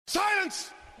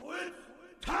Silence!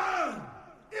 It's time!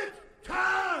 It's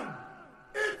time!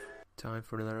 It's time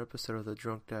for another episode of the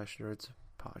Drunk Dash Nerds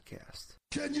podcast.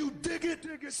 Can you dig it,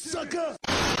 sucker?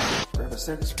 Grab a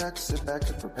six-pack, sit back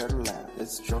and prepare to laugh.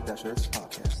 It's Drunk Dash Nerds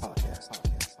podcast.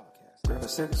 Grab a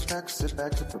six-pack, sit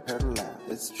back and prepare to laugh.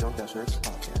 It's Drunk Dash Nerds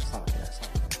podcast.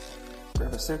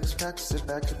 Grab a six-pack, sit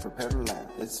back and prepare to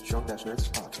laugh. It's Drunk Dash Nerds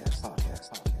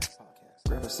podcast.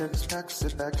 Grab a six-pack,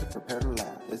 sit back and prepare to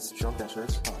laugh. It's Drunk Dash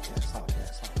Nerds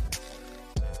podcast.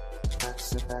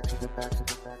 Sit back to the back of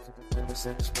the back of the grab a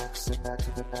six-pack, sit back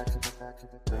to the back of the back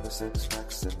of the grab a six-pack,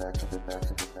 sit back to the back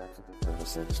of the back of the grab a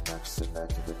six-pack, sit back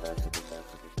to the back of the back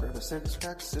of the grab a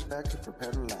six-pack, sit back and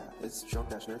prepare to laugh. It's Drunk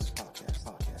Dash Nerds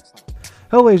podcast.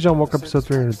 Hello, ladies and gentlemen. Welcome to episode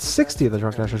 360 of the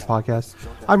Drunk Dashers podcast.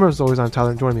 I'm as always, I'm Tyler,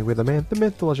 and joining me with the man, the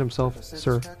myth, the legend himself,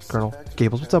 Sir Colonel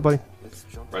Gables. What's up, buddy?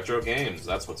 Retro games,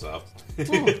 that's what's up.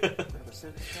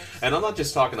 And I'm not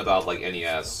just talking about like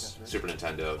NES, Super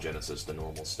Nintendo, Genesis, the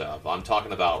normal stuff. I'm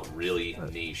talking about really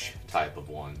niche type of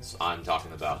ones. I'm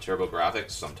talking about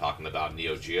TurboGrafx, I'm talking about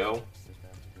Neo Geo.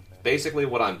 Basically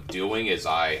what I'm doing is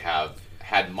I have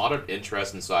had moderate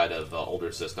interest inside of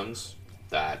older systems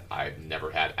that I've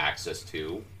never had access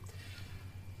to.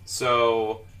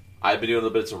 So I've been doing a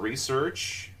little bit of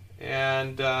research,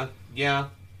 and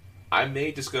I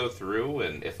may just go through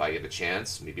and, if I get a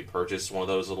chance, maybe purchase one of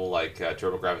those little, like,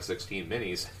 TurboGrafx 16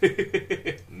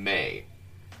 minis. May.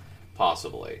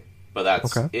 Possibly. But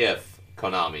that's if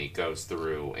Konami goes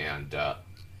through and,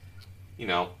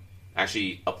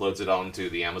 actually uploads it onto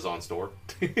the Amazon store.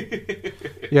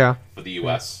 Yeah. For the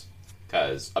US.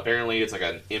 Because apparently it's like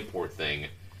an import thing.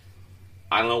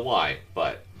 I don't know why,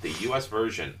 but the US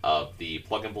version of the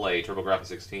plug-and-play TurboGrafx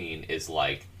 16 is,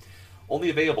 like, only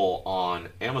available on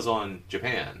Amazon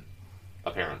Japan,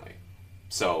 apparently.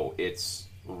 So it's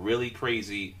really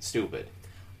crazy stupid.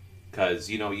 Because,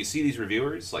 you see these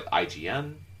reviewers, like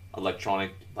IGN,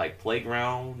 Electronic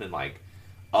Playground, and,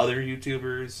 other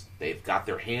YouTubers. They've got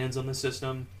their hands on the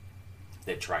system.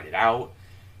 They've tried it out.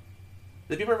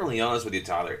 To be perfectly honest with you,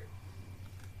 Tyler,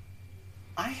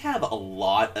 I have a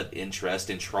lot of interest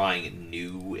in trying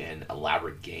new and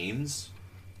elaborate games,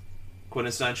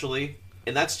 quintessentially.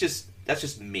 And that's just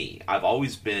me. I've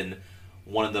always been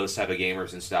one of those type of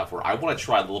gamers and stuff where I want to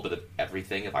try a little bit of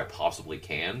everything if I possibly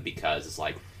can, because it's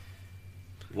like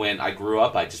when I grew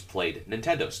up, I just played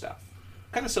Nintendo stuff.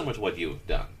 Kind of similar to what you've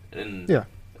done. And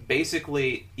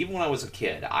basically, even when I was a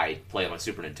kid, I played on my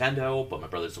Super Nintendo, but my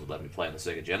brothers would let me play on the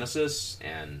Sega Genesis,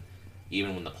 and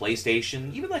even when the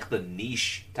PlayStation, even like the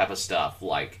niche type of stuff,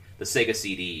 like the Sega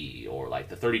CD, or like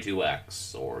the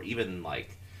 32X, or even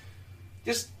like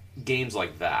just games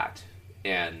like that.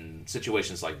 And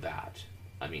situations like that.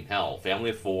 I mean, hell,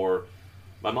 family of four.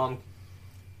 My mom,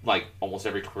 almost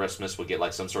every Christmas would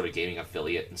get, some sort of gaming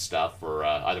affiliate and stuff for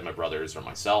either my brothers or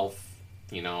myself,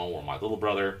 or my little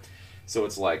brother. So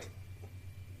it's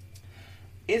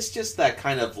it's just that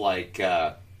kind of,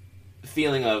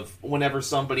 feeling of whenever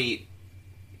somebody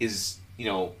is,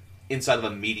 inside of a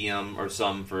medium or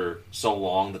some for so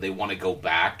long that they want to go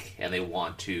back and they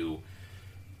want to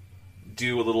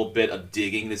do a little bit of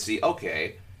digging to see,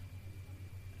 okay,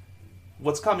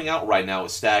 what's coming out right now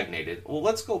is stagnated. Well,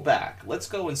 let's go back. Let's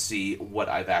go and see what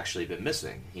I've actually been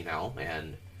missing,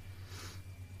 and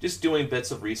just doing bits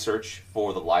of research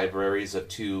for the libraries of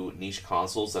two niche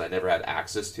consoles that I never had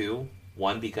access to.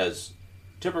 One, because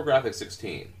TurboGrafx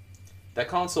 16, that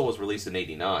console was released in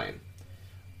 89,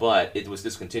 but it was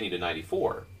discontinued in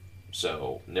 94,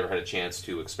 so never had a chance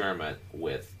to experiment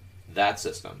with that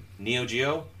system. Neo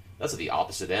Geo, that's at the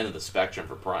opposite end of the spectrum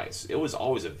for price. It was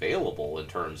always available in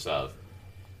terms of,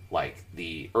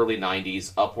 the early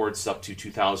 90s upwards up to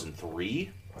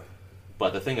 2003.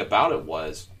 But the thing about it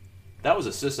was, that was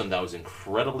a system that was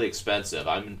incredibly expensive.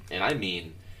 I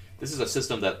mean, this is a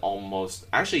system that almost...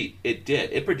 Actually,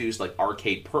 it produced,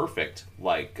 arcade perfect,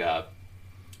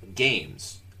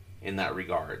 games in that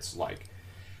regards.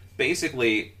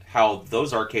 Basically, how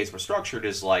those arcades were structured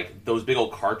is those big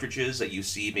old cartridges that you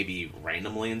see maybe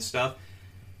randomly and stuff.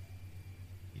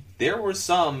 There were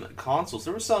some consoles,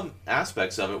 there were some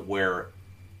aspects of it where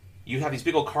you have these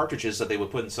big old cartridges that they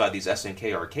would put inside these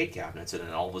SNK arcade cabinets, and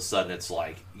then all of a sudden it's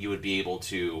you would be able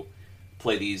to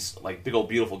play these big old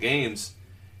beautiful games,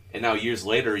 and now years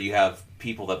later you have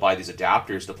people that buy these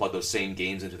adapters to plug those same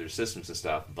games into their systems and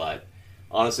stuff. But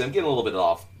honestly, I'm getting a little bit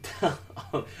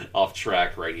off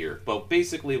track right here. But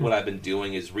basically what I've been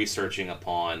doing is researching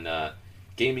upon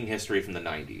gaming history from the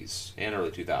 90s and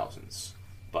early 2000s.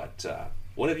 But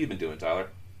what have you been doing, Tyler?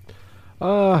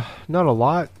 Not a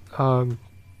lot.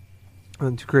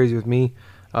 Nothing too crazy with me.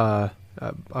 I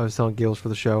was telling Gales for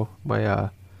the show. My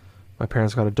My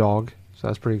parents got a dog, so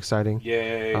that's pretty exciting.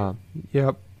 Yay!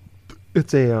 Yep,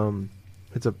 it's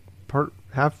a part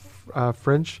half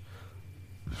French.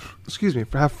 Excuse me,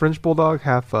 half French bulldog,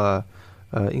 half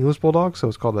English bulldog. So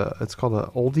it's called a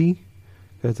oldie.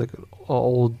 It's like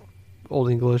old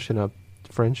English and a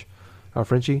Frenchie.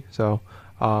 So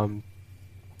I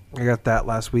got that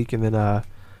last week, and then I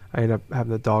ended up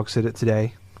having the dog sit it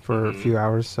today for a few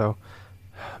hours. So,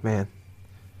 man,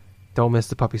 don't miss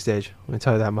the puppy stage. Let me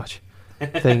tell you that much.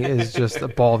 Thing is just a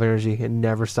ball of energy. It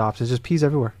never stops. It just pees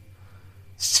everywhere.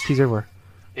 Pees everywhere.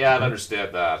 Yeah, I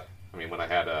understand that. I mean, when I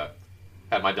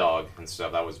had my dog and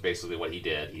stuff, that was basically what he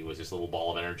did. He was just a little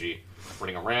ball of energy,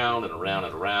 running around and around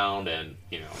and around, and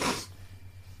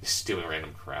just doing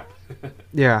random crap.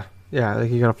 Yeah. Like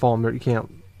you're gonna fall in there. You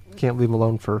can't leave him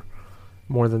alone for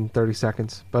more than 30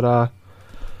 seconds. But I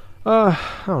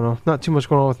don't know. Not too much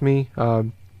going on with me.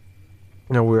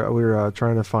 We're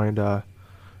trying to find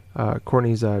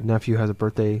Courtney's nephew has a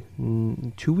birthday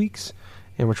in 2 weeks,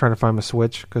 and we're trying to find him a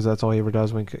Switch because that's all he ever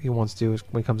does when he wants to do is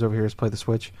when he comes over here is play the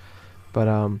Switch. But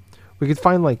we could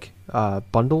find like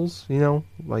bundles,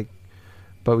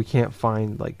 but we can't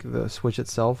find like the Switch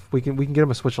itself. We can get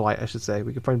him a Switch Lite, I should say.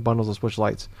 We can find bundles of Switch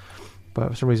Lites, but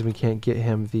for some reason we can't get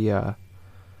him the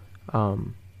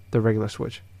regular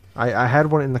Switch. I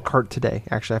had one in the cart today.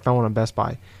 Actually, I found one on Best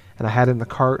Buy, and I had it in the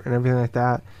cart and everything like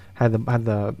that. Had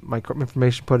my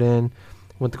information put in.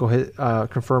 Went to go hit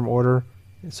confirm order.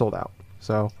 It sold out.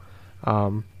 So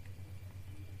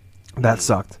that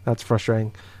sucked. That's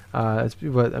frustrating.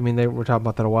 But I mean, they were talking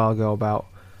about that a while ago about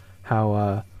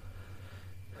how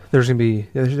there's gonna be.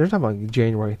 They're talking about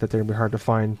January that they're gonna be hard to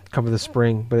find come the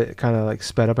spring, but it kind of like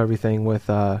sped up everything with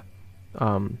the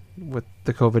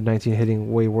COVID-19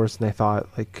 hitting way worse than they thought.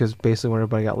 Like because basically when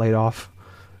everybody got laid off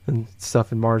and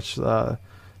stuff in March, the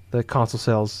console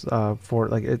sales for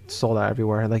like it sold out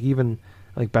everywhere, and like even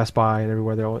like Best Buy and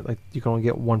everywhere they're only, like you can only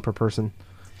get one per person.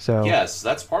 So yes,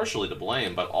 that's partially to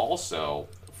blame, but also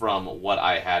from what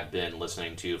I had been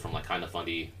listening to from like Kind of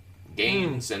Funny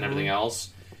Games and everything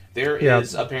else, there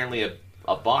is apparently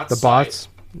a bot the site. bots.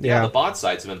 Yeah, the bot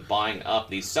sites have been buying up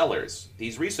these sellers.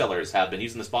 These resellers have been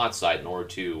using this bot site in order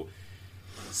to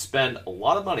spend a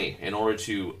lot of money in order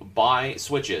to buy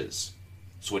Switches,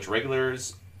 Switch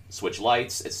regulars, Switch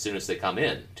Lites as soon as they come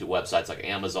in to websites like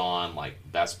Amazon, like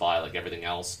Best Buy, like everything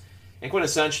else. And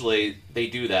quintessentially, they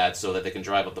do that so that they can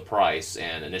drive up the price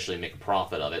and initially make a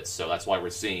profit of it. So that's why we're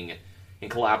seeing, in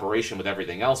collaboration with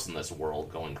everything else in this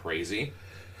world, going crazy,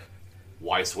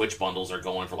 why Switch bundles are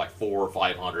going for like $400 or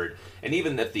 $500, and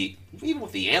even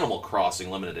with the Animal Crossing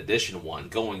limited edition one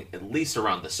going at least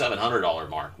around the $700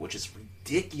 mark, which is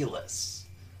ridiculous.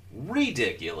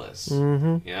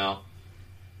 Mm-hmm. You know.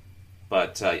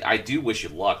 But I do wish you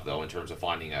luck though in terms of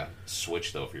finding a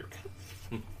Switch though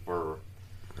for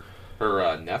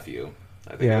her nephew.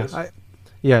 I think it is.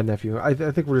 Nephew. I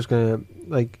think we're just gonna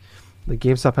like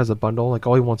GameStop has a bundle. Like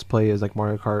all he wants to play is like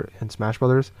Mario Kart and Smash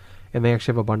Brothers. And they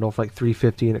actually have a bundle for like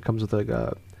 $350, and it comes with like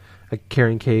a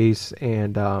carrying case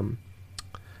and the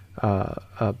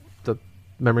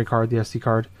memory card, the SD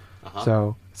card.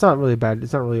 So it's not really bad.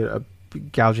 It's not really a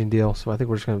gouging deal. So I think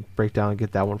we're just gonna break down and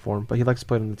get that one for him. But he likes to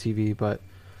play it on the TV. But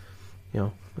I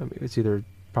mean, it's either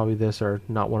probably this or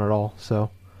not one at all. So,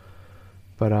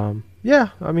 but I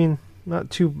mean, not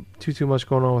too much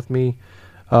going on with me.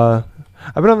 I've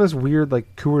been on this weird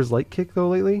like Coors Light kick though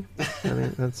lately. I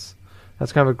mean,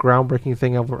 that's kind of a groundbreaking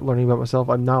thing I'm learning about myself.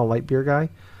 I'm not a light beer guy.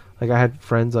 Like I had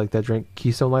friends like that drink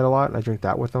Keystone Light a lot, and I drink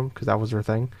that with them because that was their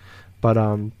thing. But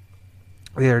the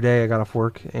other day I got off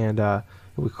work and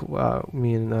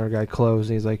me and another guy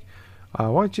closed, and he's like, "Why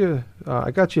don't you?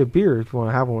 I got you a beer if you want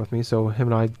to have one with me." So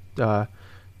him and I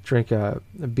drank a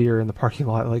beer in the parking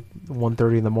lot at like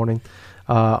 1:30 in the morning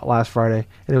last Friday.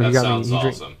 Anyway, That sounds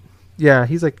awesome. Yeah,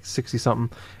 he's like 60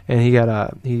 something, and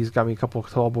he's got me a couple of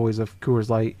tall boys of Coors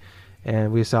Light.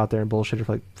 And we just sat out there and bullshitted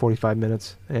for like 45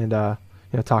 minutes and,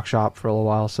 talk shop for a little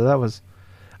while. So that was,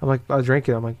 I drank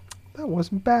it. I'm like, that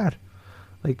wasn't bad.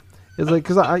 Like, it's like,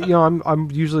 cause I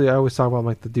always talk about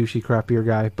like the douchey crap beer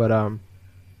guy, but,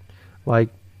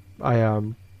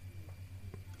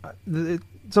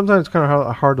 sometimes it's kind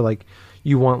of hard to like,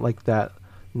 you want like that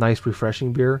nice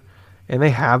refreshing beer, and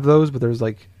they have those, but there's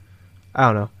like, I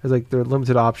don't know. It's like they're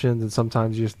limited options, and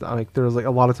sometimes you just like there's like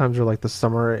a lot of times they're like the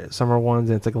summer ones,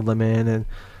 and it's like a lemon and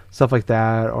stuff like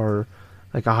that, or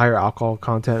like a higher alcohol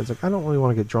content. It's like I don't really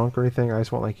want to get drunk or anything. I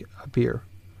just want like a beer.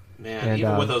 Man, and,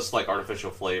 even with those like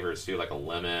artificial flavors too, like a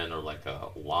lemon or like a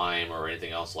lime or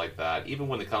anything else like that. Even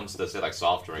when it comes to say like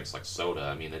soft drinks like soda,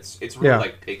 I mean it's really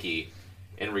like picky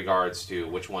in regards to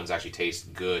which ones actually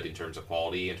taste good in terms of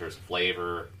quality, in terms of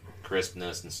flavor,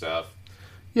 crispness and stuff.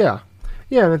 Yeah,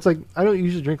 yeah, and it's like I don't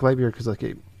usually drink light beer because like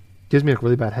it gives me like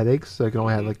really bad headaches, so I can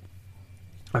only have like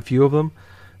a few of them.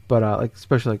 But like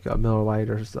especially like Miller Lite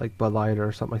or just, like Bud Light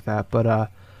or something like that. But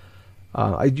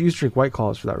I used to drink White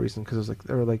Claws for that reason because it was like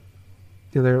they were like,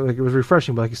 you know, they were like it was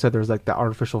refreshing. But like you said, there was like the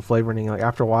artificial flavoring. Like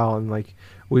after a while, and like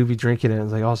we'd be drinking it, and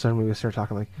it's like all of a sudden we would start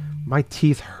talking like my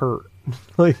teeth hurt,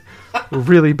 like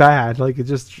really bad. Like it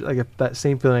just like that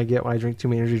same feeling I get when I drink too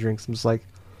many energy drinks. I'm just like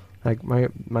my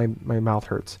mouth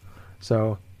hurts.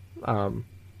 So I don't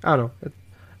know.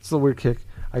 It's a weird kick.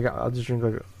 I'll just drink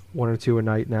like one or two a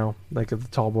night now, like of the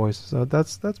tall boys. So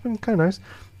that's been kind of nice.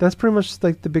 That's pretty much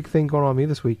like the big thing going on with me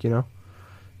this week. You know,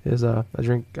 is I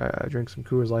drink some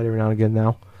Coors Light every now and again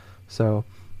now. So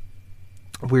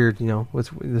weird. You know,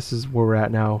 this is where we're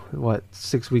at now. What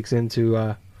 6 weeks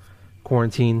into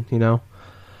quarantine? You know.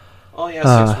 Oh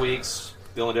yeah, 6 weeks.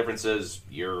 The only difference is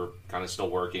you're kind of still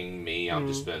working. Me, I've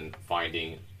just been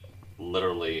finding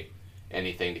literally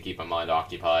anything to keep my mind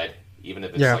occupied, even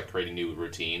if it's like creating new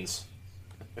routines.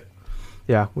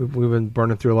 Yeah, we've been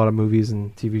burning through a lot of movies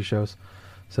and TV shows.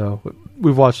 So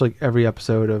we've watched like every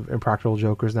episode of Impractical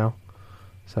Jokers now.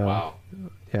 So wow.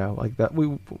 Yeah, like that. We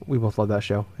both love that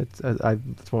show. It's one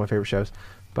of my favorite shows.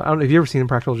 But I don't know. Have you ever seen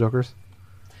Impractical Jokers?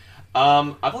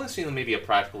 I've only seen maybe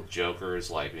Impractical Jokers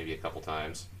like maybe a couple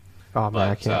times. Oh man, but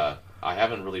I can't. I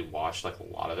haven't really watched like a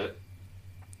lot of it.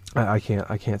 I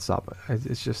can't stop it.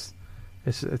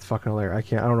 It's fucking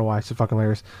hilarious. I don't know why it's so fucking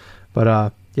hilarious.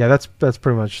 But yeah, that's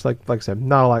pretty much like I said,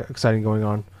 not a lot exciting going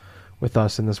on with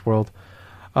us in this world.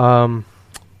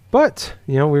 But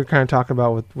you know, we were kind of talking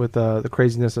about with the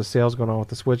craziness of sales going on with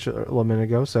the Switch a little minute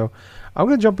ago. So I'm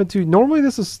gonna jump into. Normally,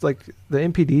 this is like the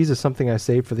NPDs is something I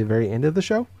save for the very end of the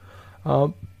show.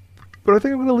 But I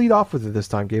think I'm gonna lead off with it this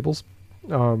time, Gables.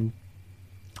 One,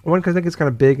 because I think it's kind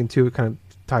of big, and two, it kind of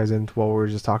ties into what we were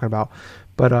just talking about.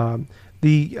 But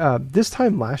this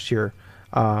time last year.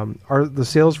 The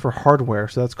sales for hardware,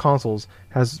 so that's consoles,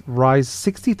 has rise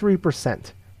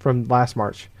 63% from last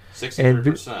March.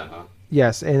 63%, huh?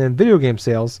 Yes, and then video game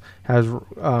sales has,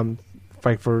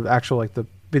 like for actual like the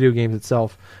video games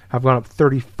itself, have gone up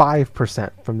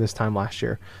 35% from this time last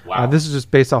year. Wow. This is just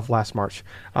based off last March.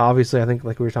 Obviously, I think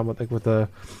like we were talking about, like with the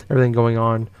everything going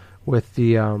on with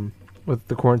the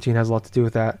quarantine has a lot to do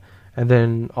with that, and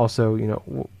then also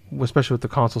especially with the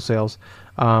console sales.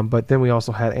 But then we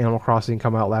also had Animal Crossing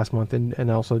come out last month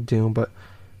and also Doom, but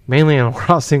mainly Animal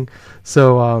Crossing.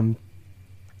 So,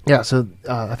 so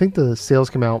I think the sales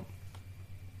came out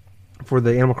for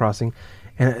the Animal Crossing,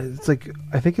 and it's like,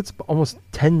 I think it's almost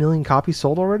 10 million copies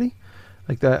sold already.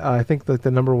 Like that, I think that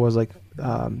the number was like,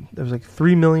 there was like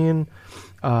 3 million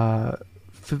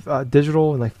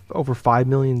digital and like over 5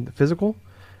 million physical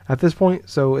at this point.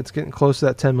 So it's getting close to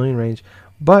that 10 million range.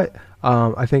 But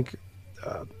I think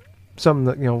something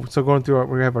that, so going through, we're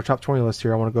going to have our top 20 list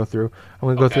here. I want to go through. I'm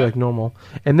going to go through like normal.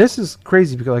 And this is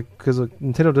crazy because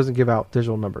Nintendo doesn't give out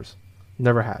digital numbers.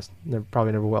 Never has.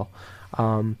 Probably never will.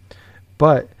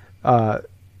 But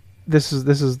this is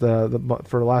the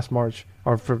for last March,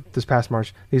 or for this past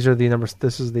March. These are the numbers.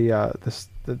 This is the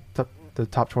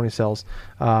top 20 sales.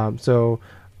 So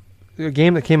a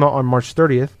game that came out on March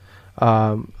 30th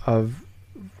of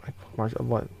March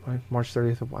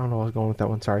 30th. I don't know where I was going with that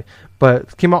one. Sorry, but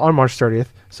it came out on March 30th.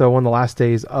 So one of the last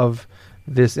days of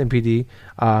this MPD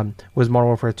was Modern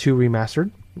Warfare 2 Remastered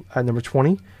at number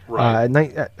 20. Right.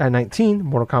 At 19,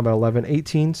 Mortal Kombat 11.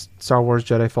 18, Star Wars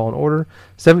Jedi Fallen Order.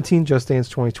 17, Just Dance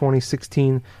 2020.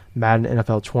 16, Madden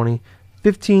NFL 20.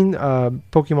 15,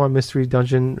 Pokemon Mystery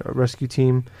Dungeon Rescue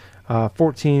Team.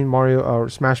 14, Mario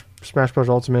Smash Bros.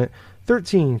 Ultimate.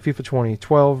 13, FIFA 20.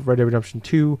 12, Red Dead Redemption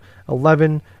 2.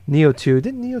 11, Neo 2.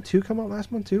 Didn't Neo 2 come out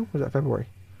last month too? Or was that February?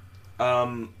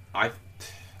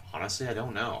 Honestly, I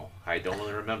don't know. I don't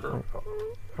really remember.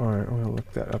 All right, I'm going to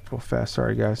look that up real fast.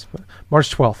 Sorry, guys. But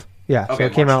March 12th. Yeah, okay, so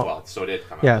it came March out. 12th, so it did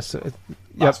come out. Yeah, so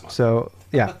last month. So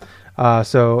yeah.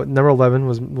 So number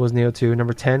 11 was Neo 2.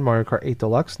 Number 10, Mario Kart 8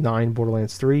 Deluxe. 9,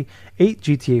 Borderlands 3. 8,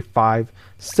 GTA 5.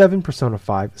 7, Persona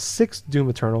 5. 6, Doom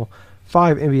Eternal.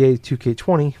 5, NBA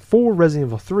 2K20. 4, Resident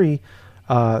Evil 3.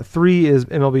 3 is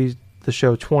MLB The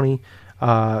Show 20.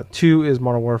 2 is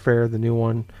Modern Warfare, the new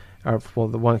one. The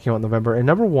one that came out in November. And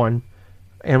number 1,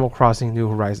 Animal Crossing New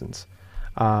Horizons.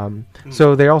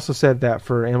 So they also said that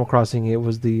for Animal Crossing, it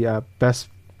was the best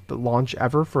launch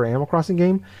ever for Animal Crossing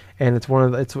game, and it's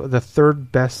the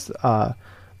third best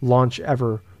launch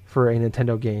ever for a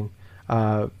Nintendo game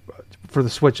for the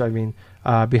Switch. I mean,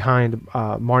 behind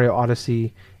Mario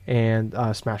Odyssey and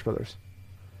Smash Brothers.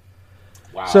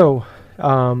 Wow. So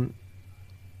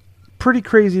pretty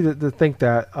crazy to think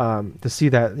that to see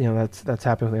that that's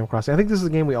happening with Animal Crossing. I think this is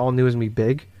a game we all knew was gonna be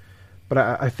big, but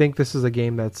I think this is a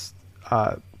game that's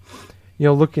trying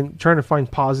to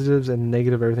find positives and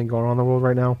negative everything going on in the world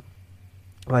right now.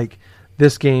 Like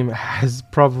this game has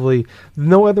probably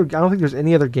no other. I don't think there's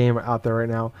any other game out there right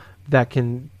now that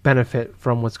can benefit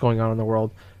from what's going on in the world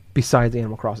besides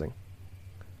Animal Crossing.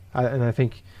 And I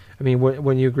think,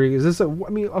 when you agree, is this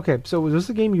okay, so was this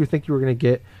a game you think you were going to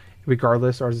get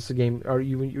regardless, or is this a game, are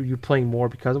you playing more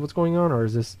because of what's going on, or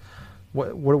is this,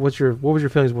 what was your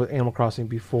feelings with Animal Crossing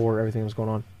before everything was going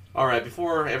on? Alright,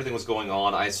 before everything was going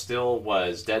on, I still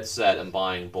was dead set on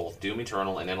buying both Doom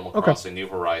Eternal and Animal Crossing New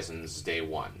Horizons day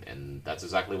one, and that's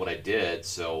exactly what I did,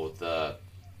 so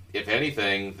if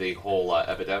anything, the whole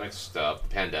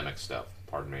pandemic stuff,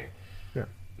 pardon me. Yeah.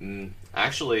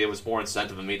 Actually, it was more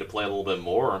incentive of me to play a little bit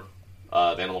more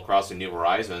of Animal Crossing New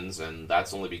Horizons, and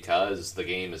that's only because the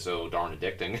game is so darn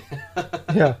addicting.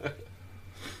 Yeah.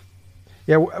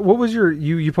 Yeah, what was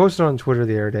you posted on Twitter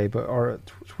the other day, or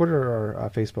Twitter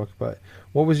or Facebook, but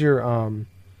what was your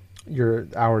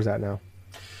hours at now?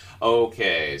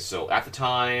 Okay, so at the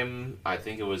time, I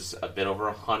think it was a bit over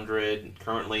 100.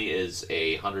 Currently is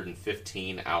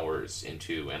 115 hours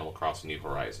into Animal Crossing New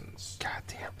Horizons. God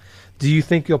damn. Do you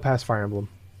think you'll pass Fire Emblem?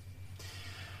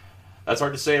 That's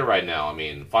hard to say right now.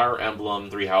 Fire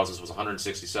Emblem Three Houses was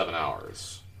 167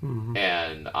 hours. Mm-hmm.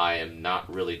 And I am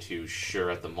not really too sure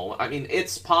at the moment.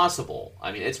 It's possible.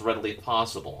 It's readily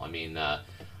possible.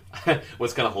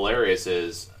 What's kind of hilarious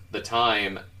is the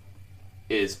time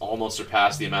is almost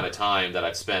surpassed the amount of time that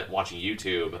I've spent watching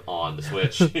YouTube on the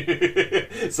Switch.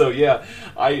 So yeah,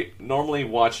 I normally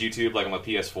watch YouTube on my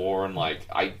PS4, and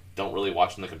I don't really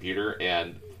watch on the computer.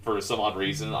 And for some odd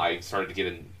reason, I started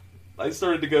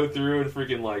to go through and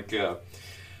freaking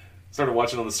started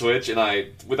watching on the Switch, and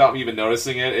without me even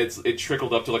noticing it, it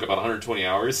trickled up to about 120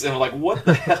 hours, and I'm like, what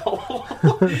the hell?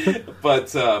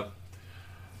 But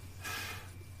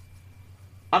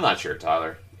I'm not sure,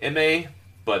 Tyler. It may.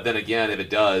 But then again, if it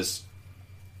does,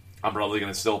 I'm probably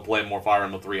going to still play more Fire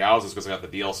Emblem Three Houses because I got the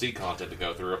DLC content to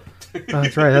go through.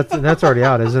 That's right. That's already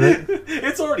out, isn't it?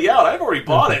 It's already out. I've already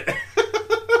bought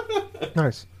it.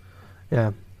 Nice.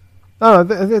 Yeah. Oh,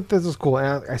 this is cool.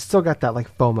 And I still got that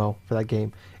FOMO for that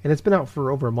game, and it's been out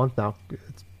for over a month now.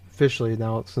 It's officially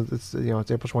now. It's it's April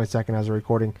 22nd as a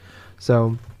recording.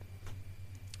 So,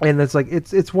 and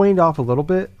it's waned off a little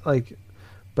bit,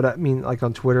 But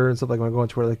on Twitter and stuff, when I go on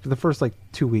Twitter, for the first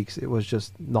 2 weeks, it was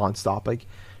just nonstop.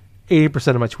 80%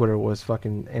 of my Twitter was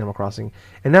fucking Animal Crossing,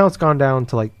 and now it's gone down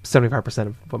to 75%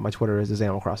 of what my Twitter is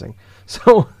Animal Crossing.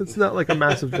 So it's not a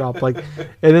massive drop. And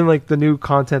then the new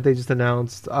content they just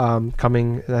announced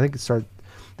coming. And I think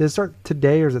did it start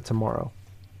today or is it tomorrow?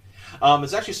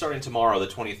 It's actually starting tomorrow, the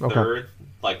 23rd.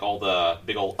 Okay. All the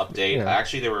big old update. Yeah.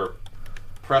 Actually, they were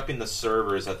prepping the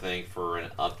servers, I think, for an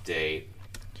update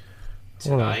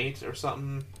tonight or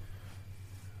something.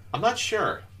 I'm not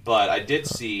sure, but I did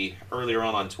see earlier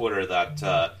on Twitter that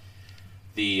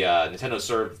the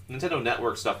Nintendo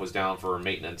Network stuff was down for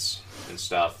maintenance and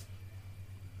stuff.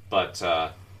 But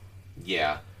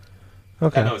yeah,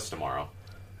 okay. I know it's tomorrow.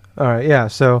 All right, yeah.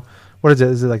 So what is it?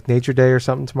 Is it Nature Day or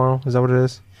something tomorrow? Is that what it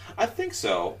is? I think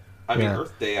so.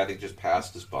 Earth Day I think just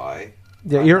passed us by.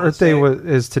 Yeah, your Earth Day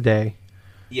is today.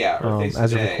 Yeah, Earth Day's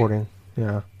as today. Of recording.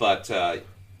 Yeah, but.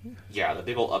 Yeah, the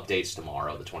big old update's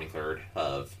tomorrow, the 23rd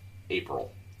of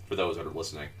April, for those that are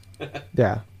listening.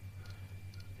 Yeah,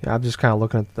 I'm just kind of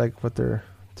looking at what they're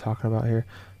talking about here.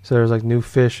 So there's new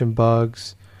fish and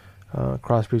bugs,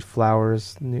 crossbreed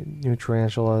flowers, new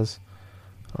tarantulas.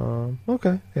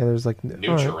 Okay, yeah, there's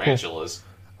new tarantulas.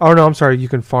 Cool. Oh no, I'm sorry. You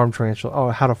can farm tarantulas. Oh,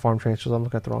 how to farm tarantulas? I'm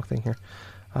looking at the wrong thing here.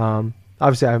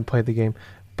 Obviously, I haven't played the game,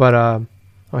 but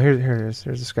here it is.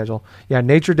 Here's the schedule. Yeah,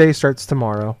 Nature Day starts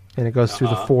tomorrow, and it goes through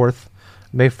the 4th,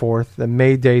 May 4th. The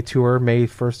May Day tour, May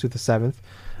 1st through the 7th.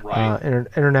 Right.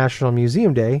 International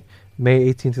Museum Day,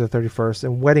 May 18th to the 31st,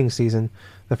 and Wedding Season,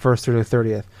 the 1st through the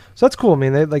 30th. So that's cool.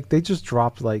 They just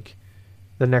dropped the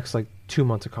next 2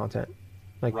 months of content.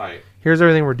 Right. Here's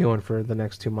everything we're doing for the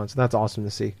next 2 months. And that's awesome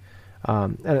to see.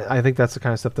 And I think that's the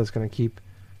kind of stuff that's going to keep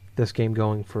this game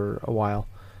going for a while.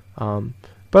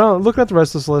 But looking at the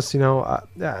rest of this list,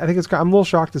 I think I'm a little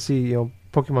shocked to see,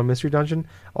 Pokemon Mystery Dungeon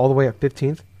all the way at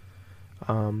 15th.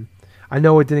 I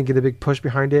know it didn't get a big push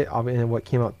behind it, and what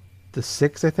came out the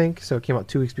 6th, I think. So it came out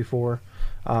 2 weeks before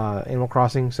Animal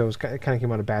Crossing, so it kind of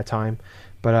came out at a bad time.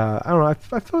 But I don't know. I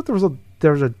feel like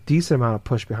there was a decent amount of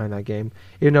push behind that game.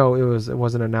 It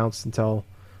wasn't announced until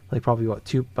probably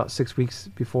about 6 weeks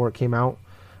before it came out.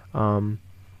 I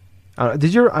feel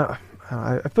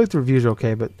like the reviews are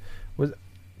okay, but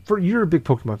you're a big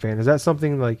Pokemon fan. Is that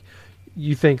something like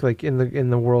you think like in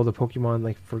the world of Pokemon,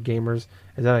 like for gamers,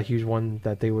 is that a huge one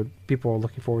that people are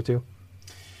looking forward to?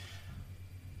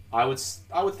 I would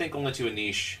think only to a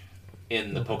niche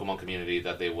in the Pokemon community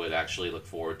that they would actually look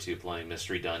forward to playing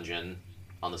Mystery Dungeon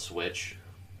on the Switch.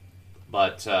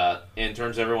 But in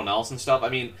terms of everyone else and stuff, I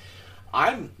mean,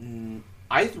 I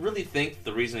really think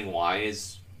the reasoning why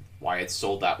it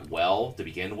sold that well to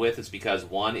begin with is because,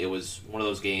 one, it was one of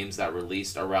those games that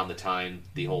released around the time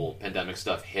the whole pandemic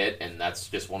stuff hit, and that's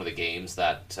just one of the games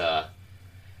that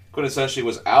quintessentially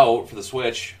was out for the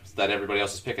Switch that everybody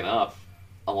else is picking up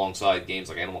alongside games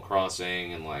like Animal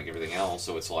Crossing and like everything else.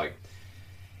 So it's like,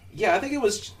 yeah, I think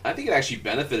it actually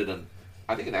benefited them.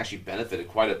 I think it actually benefited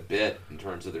quite a bit in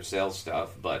terms of their sales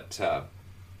stuff. But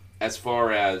as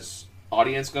far as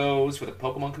audience goes for the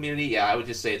Pokemon community, yeah, I would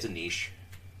just say it's a niche.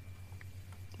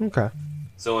 Okay.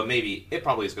 So it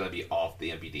probably is going to be off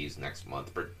the MPDs next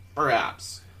month.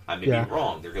 Perhaps. I may be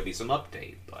wrong. There could be some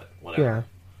update, but whatever. Yeah.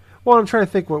 Well, I'm trying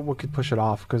to think what could push it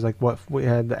off, because like what we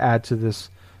had to add to this,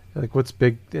 like what's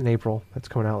big in April that's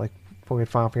coming out, like we had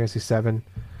Final Fantasy VII.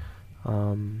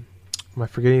 Am I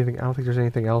forgetting anything? I don't think there's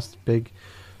anything else big.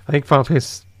 I think Final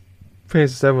Fantasy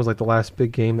VII was like the last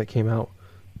big game that came out.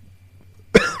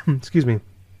 Excuse me,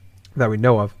 that we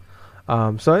know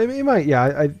of. So it might,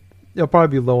 yeah, it'll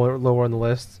probably be lower on the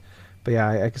list. But yeah,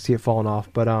 I can see it falling off.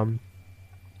 But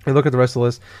and look at the rest of the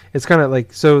list. It's kind of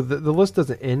like, so the list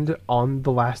doesn't end on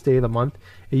the last day of the month.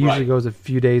 It usually goes a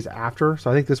few days after.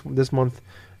 So I think this month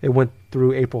it went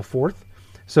through April 4th.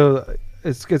 So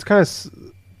it's kind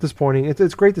of disappointing.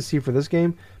 It's great to see for this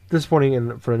game.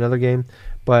 Disappointing for another game.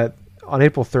 But on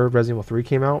April 3rd, Resident Evil 3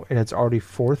 came out, and it's already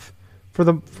 4th for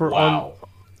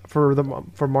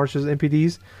March's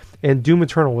MPDs. And Doom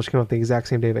Eternal, which came out the exact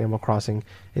same day of Animal Crossing,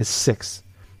 is 6th,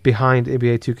 behind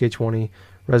NBA 2K20,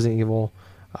 Resident Evil,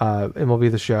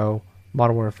 MLB The Show,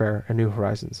 Modern Warfare, and New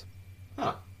Horizons.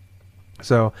 Huh.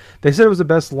 So they said it was the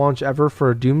best launch ever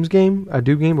for a Doom game, but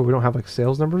we don't have like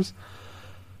sales numbers.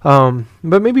 But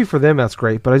maybe for them that's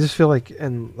great. But I just feel like,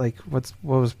 and like okay,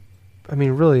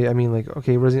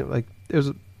 Resident, like it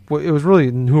was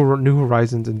really New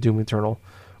Horizons and Doom Eternal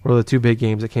were the two big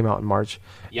games that came out in March.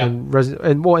 Yeah. And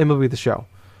MLB The Show.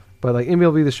 But like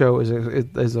MLB The Show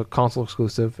is a console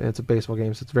exclusive, and it's a baseball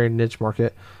game, so it's a very niche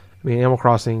market. I mean, Animal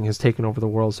Crossing has taken over the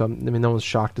world, so no one's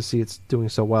shocked to see it's doing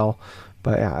so well.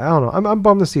 But yeah, I don't know. I'm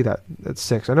bummed to see that at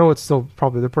 6. I know it's still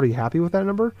probably, they're pretty happy with that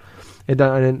number.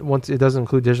 And once it doesn't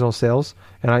include digital sales,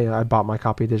 and I bought my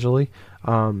copy digitally.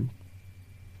 Well,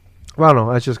 I don't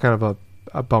know. That's just kind of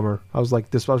a bummer. I was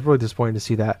really disappointed to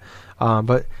see that.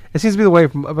 But it seems to be the way.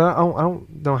 But I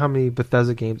don't know how many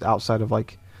Bethesda games outside of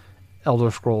like Elder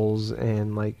Scrolls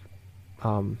and like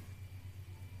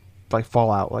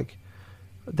Fallout, like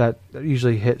that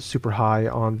usually hit super high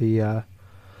on the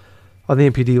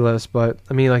NPD list. But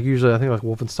I mean, like usually I think like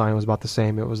Wolfenstein was about the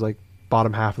same. It was like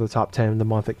bottom half of the top 10 in the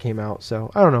month it came out.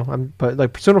 So I don't know. But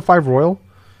like Persona 5 Royal,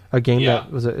 a game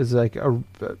that is like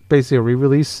basically a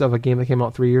re-release of a game that came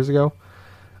out 3 years ago.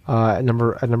 At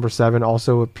number 7,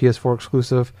 also a PS4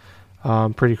 exclusive.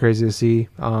 Pretty crazy to see.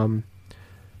 I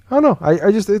don't know.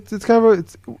 I just it's kind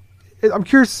of I'm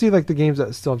curious to see like the games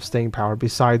that still have staying power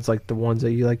besides like the ones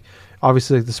that you like.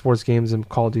 Obviously, like the sports games and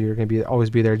Call of Duty are going to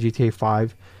always be there. GTA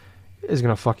 5 is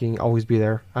going to fucking always be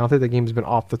there. I don't think that game's been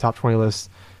off the top 20 list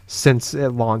since it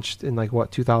launched in like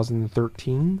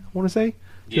 2013. I want to say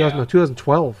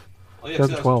 2012. Oh yeah,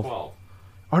 2012.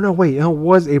 Oh no, wait, it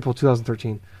was April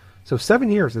 2013. So 7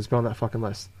 years it's been on that fucking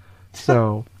list.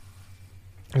 So,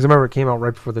 because I remember it came out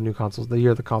right before the new consoles, the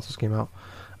year the consoles came out.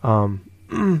 I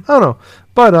don't know.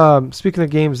 But speaking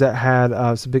of games that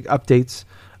had some big updates,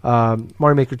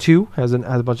 Mario Maker 2 has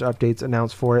a bunch of updates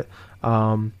announced for it.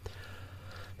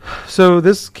 So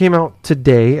this came out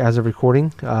today as of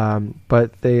recording,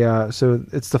 but they so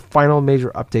it's the final major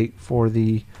update for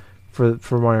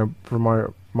Mario.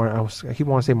 I keep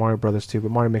wanting to say Mario Brothers 2,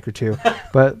 but Mario Maker 2.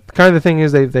 But kind of the thing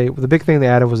is, the big thing they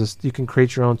added was this, you can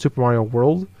create your own Super Mario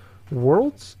worlds.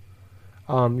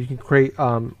 You can create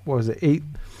 8?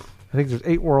 I think there's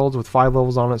 8 worlds with 5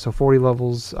 levels on it, so 40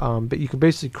 levels. But you can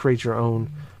basically create your own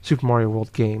Super Mario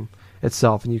World game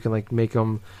itself, and you can like make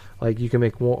them like you can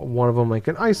make one of them like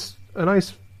an ice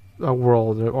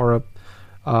world or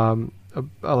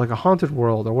like a haunted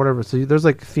world or whatever. So there's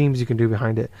like themes you can do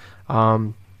behind it.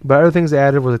 But other things they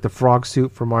added was like the frog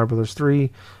suit from Mario Brothers 3.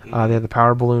 They had the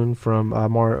power balloon from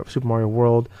Super Mario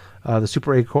World, the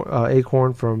Super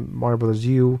Acorn from Mario Brothers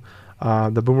U,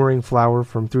 the boomerang flower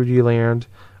from 3D Land.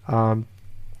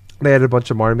 They added a bunch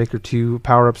of Mario Maker 2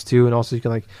 power ups too, and also you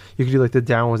can do like the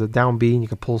down B, and you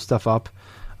can pull stuff up.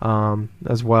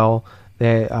 as well.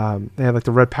 They have like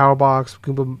the red power box,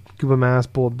 Goomba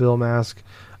mask, Bullet Bill mask,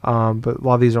 but a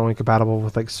lot of these are only compatible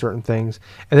with like certain things.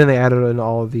 And then they added in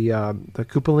all of the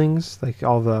Koopalings, like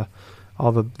all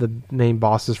the main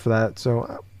bosses for that.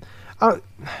 So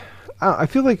I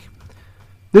feel like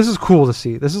this is cool to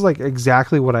see. This is like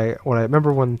exactly what I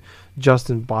remember when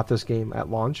Justin bought this game at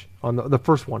launch on the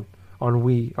first one on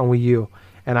Wii U,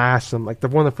 and I asked him like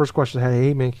one of the first questions I had,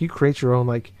 hey man, can you create your own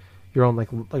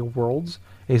worlds?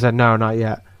 And he said no, not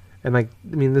yet. And like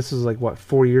I mean, this is like what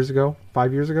 5 years ago,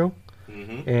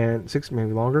 and 6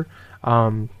 maybe longer.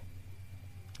 And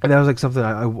that was like something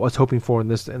I was hoping for in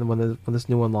this, and when this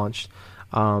new one launched.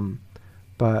 But I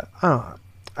don't know.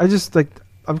 I just like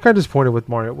I'm kind of disappointed with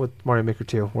Mario Maker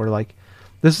 2, where like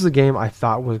this is a game I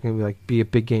thought was going to be a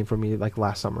big game for me like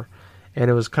last summer, and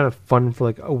it was kind of fun for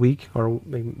like a week or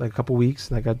maybe like a couple weeks,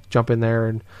 and I got to jump in there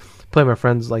and play my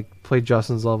friends, like play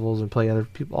Justin's levels and play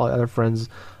other friends'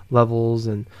 levels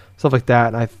and stuff like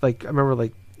that. And I remember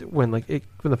like when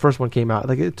the first one came out,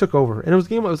 like it took over, and it was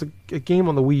a game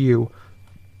on the Wii U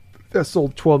that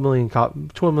sold 12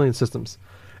 million systems,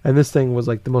 and this thing was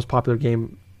like the most popular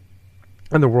game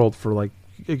in the world for like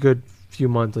a good few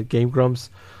months. Like Game Grumps,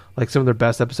 like some of their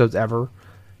best episodes ever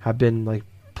have been like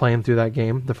playing through that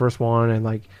game, the first one, and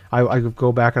like I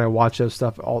go back and I watch those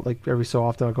stuff all like every so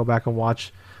often. I'll go back and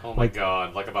watch. Oh my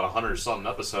god, like about 100-something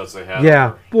episodes they have.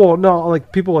 Yeah, well, no,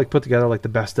 like people like put together like the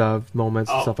best of moments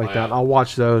and stuff like that. I'll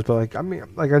watch those, but like I mean,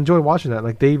 like I enjoy watching that.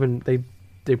 Like they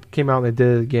came out and they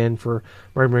did it again for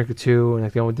Mario Maker 2, and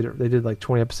like they did like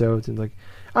 20 episodes, and like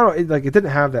I don't know, it didn't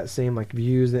have that same like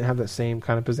views, didn't have that same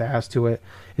kind of pizzazz to it.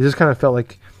 It just kind of felt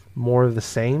like more of the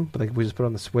same, but like we just put it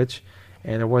on the Switch,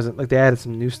 and it wasn't like they added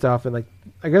some new stuff, and like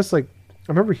I guess like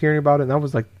I remember hearing about it, and that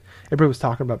was like everybody was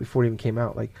talking about before it even came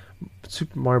out. Like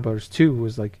Super Mario Bros. 2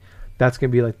 was like that's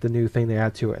gonna be like the new thing they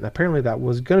add to it, and apparently that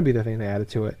was gonna be the thing they added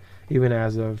to it, even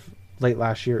as of late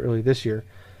last year, early this year.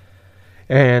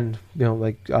 And you know,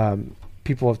 like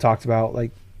people have talked about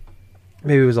like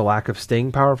maybe it was a lack of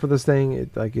staying power for this thing.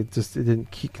 It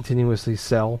didn't continuously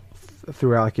sell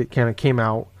throughout. Like it kind of came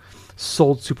out,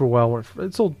 sold super well.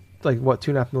 It sold like what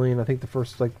 2.5 million. I think the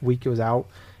first like week it was out,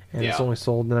 and it's only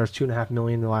sold. And then there's 2.5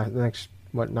 million in the next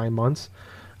 9 months.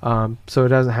 So it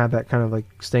doesn't have that kind of like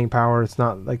staying power. It's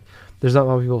not like there's not a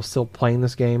lot of people still playing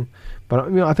this game, but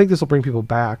you know I think this will bring people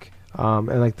back.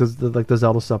 And like the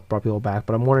Zelda stuff brought people back,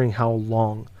 but I'm wondering how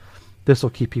long this will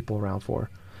keep people around for,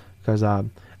 because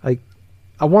like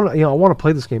I want to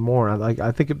play this game more.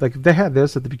 I think if they had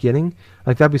this at the beginning,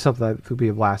 like that'd be something that would be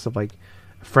a blast. Of like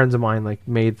friends of mine like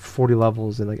made 40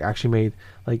 levels and like actually made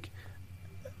like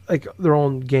their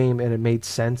own game, and it made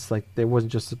sense. Like it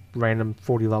wasn't just random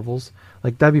 40 levels.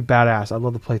 Like that'd be badass. I'd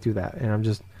love to play through that. And I don't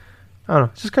know.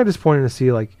 It's just kind of disappointing to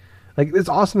see like it's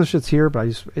awesome this shit's here, but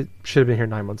it should have been here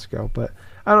 9 months ago. But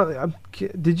I don't.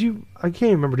 I can't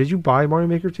remember. Did you buy Mario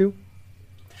Maker 2?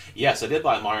 Yes, I did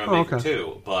buy Mario Maker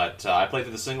 2, but I played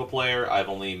through the single player. I've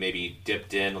only maybe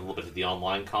dipped in a little bit of the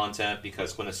online content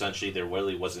because quintessentially there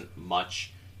really wasn't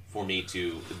much for me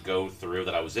to go through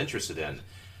that I was interested in.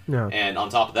 No. And on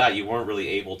top of that, you weren't really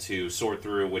able to sort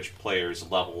through which players'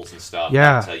 levels and stuff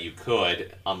Yeah. you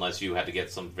could, unless you had to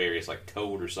get some various like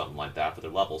code or something like that for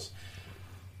their levels.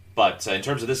 But in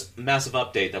terms of this massive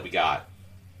update that we got,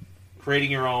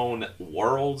 creating your own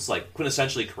worlds, like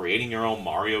quintessentially creating your own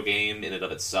Mario game in and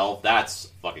of itself,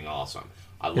 that's fucking awesome.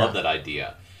 I love that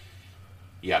idea.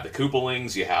 You have the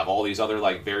Koopalings, you have all these other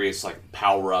like various like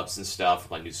power-ups and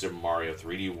stuff, like New Super Mario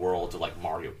 3D World to like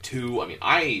Mario 2. I mean,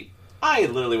 I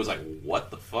literally was like, what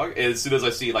the fuck? As soon as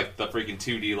I see like the freaking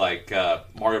 2D like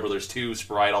Mario Brothers 2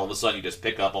 sprite, all of a sudden you just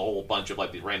pick up a whole bunch of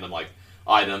like these random like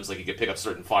items, like you could pick up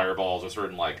certain fireballs or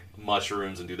certain like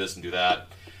mushrooms and do this and do that.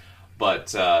 But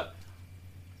to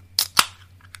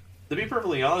be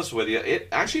perfectly honest with you, it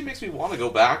actually makes me want to go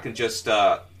back and just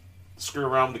screw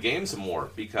around with the game some more,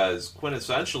 because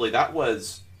quintessentially that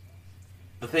was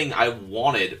the thing I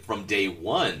wanted from day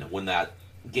one when that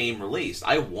game released.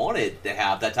 I wanted to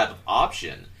have that type of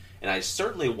option, and I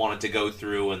certainly wanted to go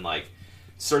through and like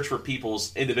search for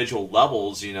people's individual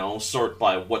levels, you know, sort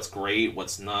by what's great,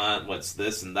 what's not, what's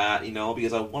this and that, you know,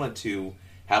 because I wanted to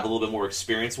have a little bit more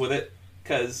experience with it.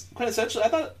 Because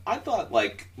quintessentially, I thought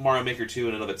like Mario Maker 2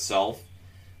 in and of itself,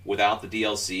 without the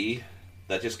DLC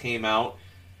that just came out,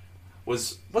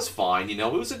 was fine. You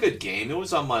know, it was a good game. It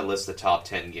was on my list of top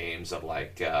 10 games of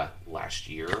like last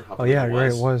year. Oh yeah,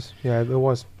 right, it was. Yeah, it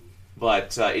was.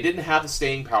 But it didn't have the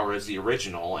staying power as the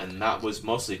original, and that was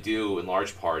mostly due in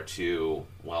large part to,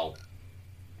 well,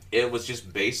 it was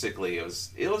just basically, it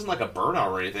wasn't like a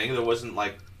burnout or anything. There wasn't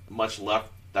like much left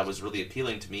that was really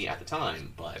appealing to me at the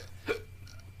time. But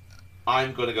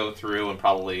I'm going to go through and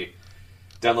probably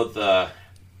download the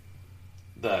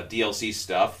DLC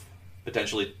stuff,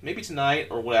 potentially maybe tonight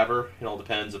or whatever. It all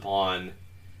depends upon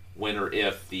when or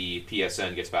if the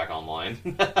PSN gets back online.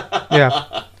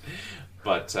 Yeah.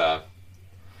 But,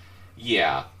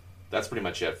 yeah, that's pretty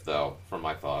much it, though, from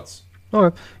my thoughts.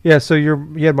 Okay. Yeah, so you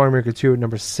had Mario Maker 2 at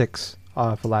number 6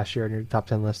 for last year on your top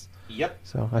 10 list. Yep.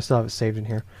 So I still have it saved in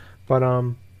here. But, yeah,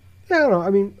 I don't know. I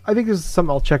mean, I think this is something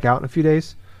I'll check out in a few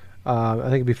days. I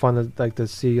think it'd be fun to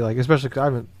see, especially because I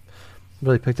haven't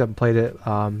really picked up and played it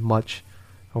much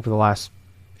over the last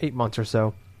 8 months or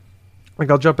so.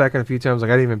 I'll jump back in a few times. I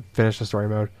didn't even finish the story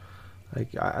mode.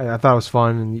 I thought it was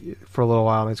fun for a little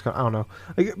while. And I don't know.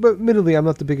 But admittedly, I'm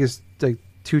not the biggest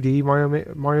 2D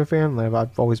Mario fan.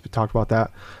 I've always talked about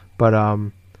that. But I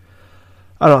don't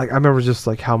know. I remember just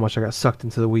how much I got sucked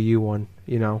into the Wii U one.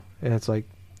 And it's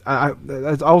I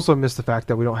also miss the fact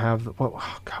that we don't have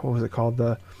what was it called?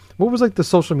 What was the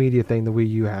social media thing the Wii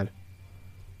U had?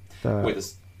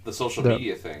 Wait, the social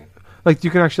media thing.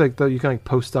 You can actually you can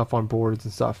post stuff on boards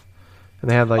and stuff. And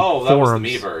they had forums. That was the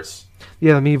Miiverse.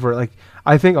 Yeah, the Miiverse.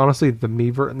 I think honestly, the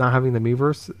Miiverse, not having the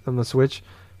Miiverse on the Switch,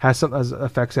 has some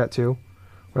affects that too.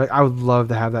 I would love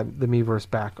to have the Miiverse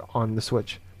back on the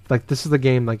Switch. This is the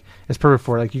game. It's perfect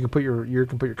for it. You can put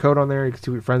your code on there. You can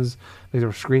see what your friends. There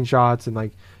are screenshots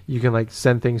and you can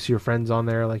send things to your friends on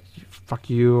there. Fuck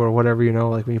you or whatever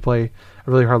when you play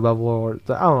a really hard level or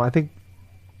I don't know. I think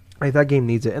that game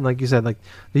needs it. And like you said,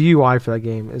 the UI for that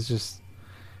game is just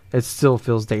it still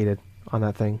feels dated on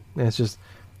that thing, and it's just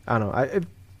I don't know.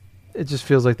 It just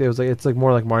feels it's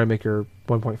more like Mario Maker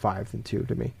 1.5 than 2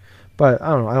 to me. But I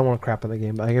don't know. I don't want to crap on the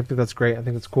game. But I think that's great. I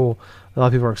think that's cool. A lot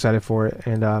of people are excited for it,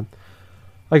 and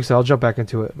like I said, I'll jump back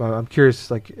into it. But I'm curious,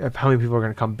 if how many people are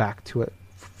going to come back to it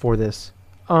for this.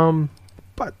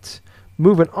 But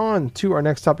moving on to our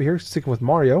next topic here, sticking with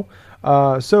Mario.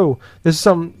 So this is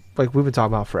something we've been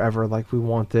talking about forever. We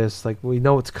want this. We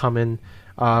know it's coming.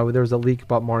 There was a leak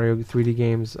about Mario 3D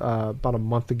games about a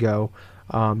month ago,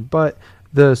 but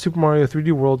the Super Mario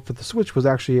 3D World for the Switch was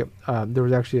actually there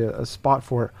was actually a spot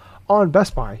for it on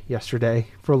Best Buy yesterday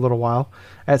for a little while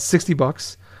at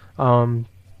 $60.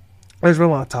 There's been a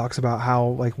lot of talks about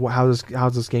how's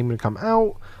this game going to come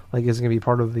out? Is it going to be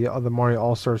part of the Mario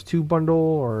All Stars 2 bundle,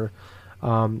 or is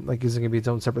it going to be its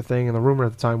own separate thing? And the rumor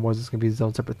at the time was it's going to be its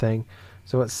own separate thing.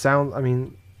 So it sounds,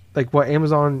 what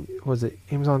Amazon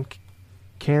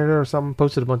Canada or something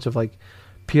posted a bunch of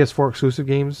PS4 exclusive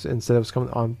games instead of coming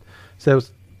on.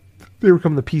 They were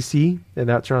coming to PC, and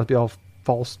that turned out to be all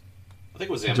false. I think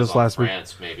it was Amazon last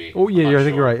France, week. Maybe. Oh yeah, I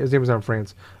think you're right. It was Amazon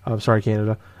France. Sorry,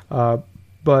 Canada.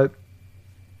 But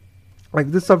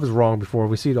this stuff is wrong. Before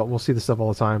we'll see this stuff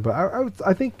all the time. But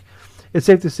I think it's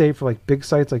safe to say for big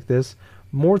sites like this,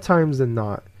 more times than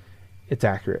not, it's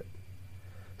accurate.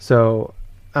 So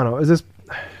I don't know. Is this?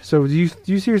 So do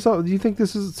you see yourself? Do you think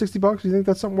this is $60? Do you think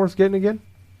that's something worth getting again?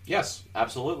 Yes,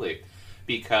 absolutely.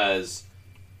 Because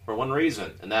for one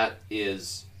reason, and that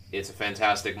is it's a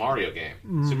fantastic Mario game.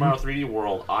 Mm-hmm. Super Mario 3D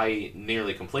World, I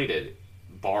nearly completed,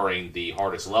 barring the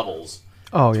hardest levels.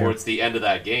 Towards the end of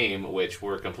that game, which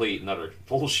were complete and utter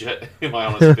bullshit, in my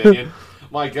honest opinion.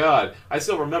 My God, I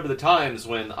still remember the times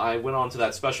when I went on to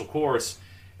that special course,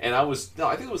 and I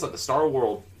think it was the Star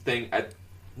World thing at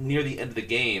near the end of the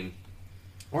game.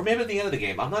 Or maybe at the end of the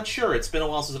game. I'm not sure. It's been a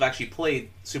while since I've actually played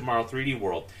Super Mario 3D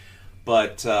World.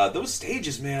 But those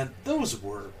stages, man, those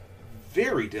were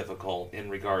very difficult in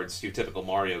regards to typical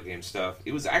Mario game stuff.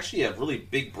 It was actually a really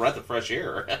big breath of fresh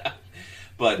air.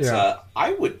 But yeah.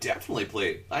 I would definitely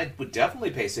pay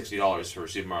 $60 for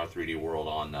Super Mario 3D World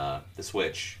on the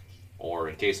Switch. Or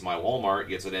in case my Walmart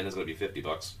gets it in, it's going to be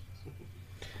 $50.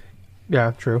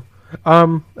 Yeah, true.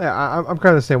 I'm kind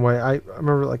of the same way. I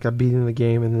remember beating the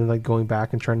game and then going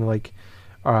back and trying to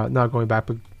not going back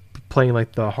but playing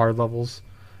the hard levels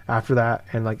after that,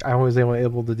 and I was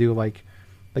able to do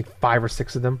 5 or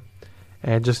 6 of them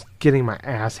and just getting my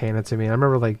ass handed to me. I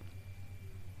remember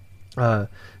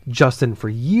Justin for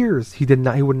years he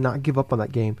would not give up on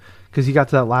that game because he got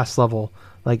to that last level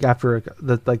after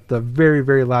the very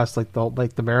very last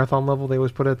the marathon level they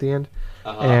always put at the end,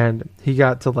 and he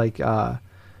got to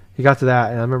he got to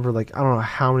that, and I remember I don't know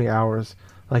how many hours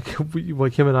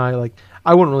him and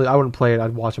I wouldn't play it.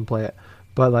 I'd watch him play it,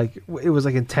 but it was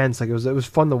intense. It was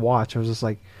fun to watch. I was just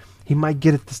he might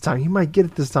get it this time. He might get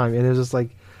it this time, and it was just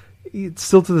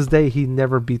still to this day he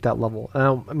never beat that level.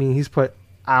 And he's put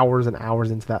hours and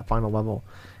hours into that final level,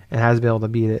 and has been able to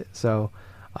beat it. So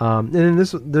And then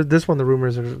this one, the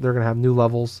rumors are they're going to have new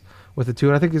levels with it too.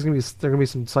 And I think there are going to be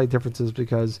some slight differences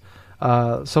because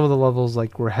some of the levels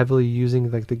like were heavily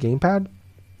using like the gamepad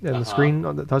and the screen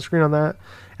on the touchscreen on that.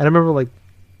 And I remember like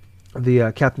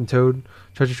the Captain Toad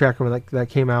Treasure Tracker when that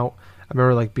came out. I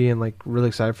remember like being like really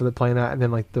excited for playing that, and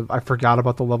then like I forgot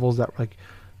about the levels that like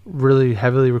really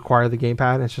heavily require the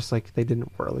gamepad. And it's just like they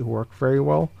didn't really work very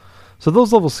well. So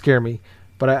those levels scare me.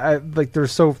 But I like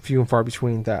there's so few and far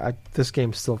between that this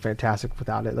game's still fantastic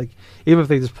without it. Like even if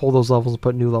they just pull those levels and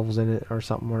put new levels in it or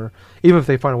something, or even if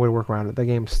they find a way to work around it, the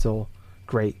game's still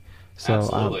great. So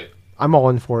Absolutely. I'm all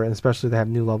in for it, and especially they have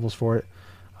new levels for it.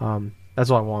 That's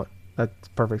all I want. That's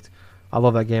perfect. I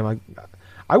love that game.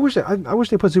 I wish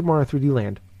they put Super Mario 3D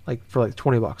Land like for like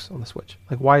 $20 on the Switch.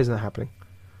 Like why isn't that happening?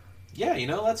 Yeah,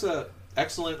 that's a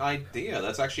excellent idea.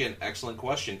 That's actually an excellent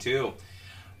question too.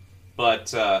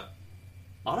 But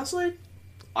honestly,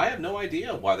 I have no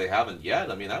idea why they haven't yet.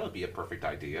 I mean, that would be a perfect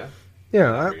idea. Yeah,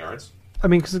 in that regards. I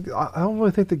mean, because I don't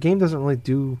really think the game doesn't really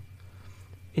do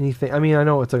anything. I mean, I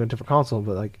know it's like a different console,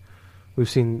 but like we've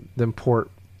seen them port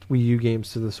Wii U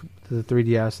games to the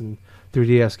 3DS and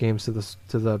 3DS games to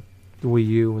the Wii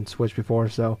U and Switch before,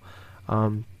 so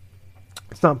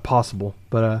it's not possible.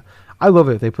 But I love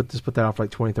it if they put that out for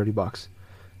like $20-$30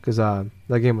 because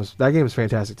that game was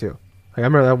fantastic too. Like I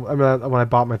remember that when I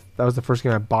bought that was the first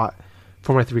game I bought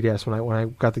for my 3DS when I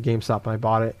got the GameStop and I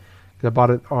bought it. I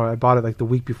bought it like the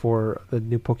week before the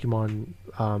new Pokemon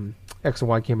X and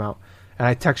Y came out, and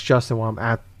I text Justin while I'm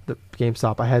at the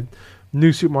GameStop. I had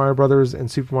new Super Mario Brothers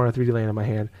and Super Mario 3D Land in my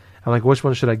hand. I'm like, which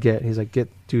one should I get? And he's like,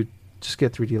 just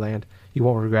get 3D Land. You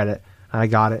won't regret it. And I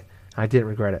got it. And I didn't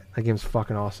regret it. That game's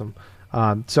fucking awesome.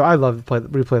 So I love to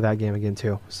replay that game again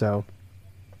too. So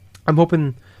I'm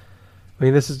hoping. I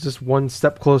mean, this is just one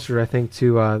step closer, I think,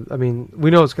 to. I mean,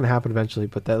 we know it's going to happen eventually,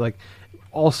 but that like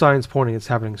all signs pointing it's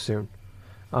happening soon.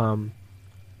 And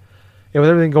with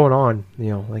everything going on,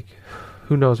 like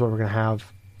who knows what we're going to have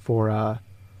for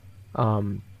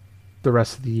the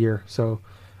rest of the year. So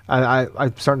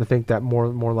I'm starting to think that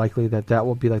more likely that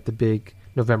will be like the big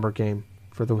November game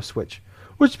for the Switch,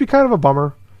 which would be kind of a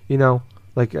bummer,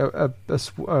 like a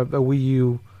Wii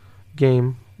U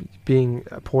game being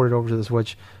ported over to the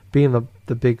Switch, being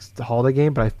the big holiday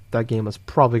game, but that game is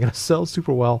probably going to sell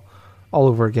super well all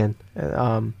over again,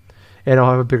 and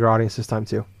I'll have a bigger audience this time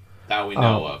too. That we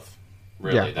know of,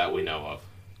 really. Yeah. That we know of.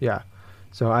 Yeah.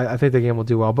 So I think the game will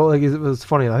do well. But like it was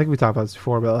funny. I think we talked about this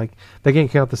before. But like the game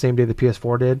came out the same day the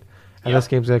PS4 did, and this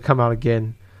game's gonna come out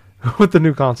again with the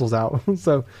new consoles out.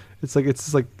 So it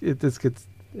gets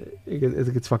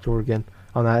fucked over again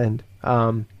on that end.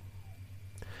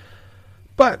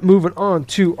 But moving on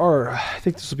to I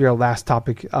think this will be our last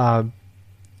topic. So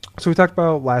we talked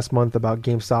about last month about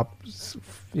GameStop,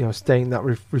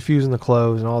 refusing to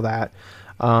close and all that.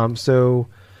 So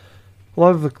a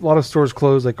lot of stores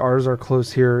closed, like ours are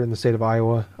closed here in the state of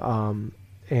Iowa,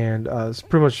 and it's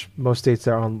pretty much most states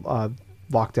that are on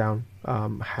lockdown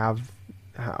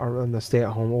are on the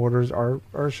stay-at-home orders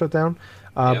are shut down.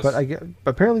 Yes. But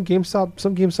apparently some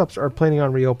GameStops are planning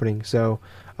on reopening. So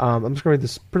I'm just going to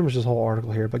read pretty much this whole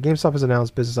article here. But GameStop has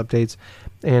announced business updates,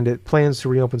 and it plans to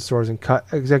reopen stores and cut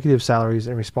executive salaries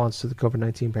in response to the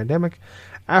COVID-19 pandemic.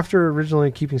 After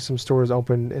originally keeping some stores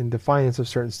open in defiance of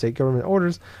certain state government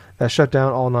orders that shut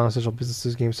down all non-essential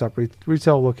businesses, GameStop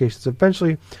retail locations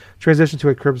eventually transitioned to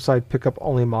a curbside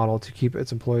pickup-only model to keep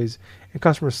its employees and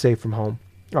customers safe from home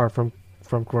or from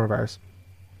coronavirus.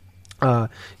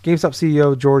 GameStop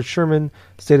CEO George Sherman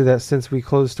stated that since we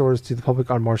closed stores to the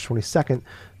public on March 22nd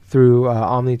through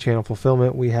omni-channel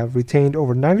fulfillment, we have retained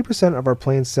over 90% of our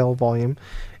planned sale volume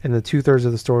in the 2/3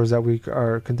 of the stores that we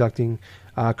are conducting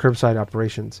curbside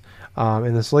operations.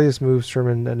 In this latest move,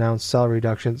 Sherman announced salary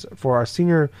reductions for our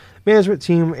senior management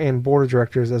team and board of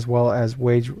directors, as well as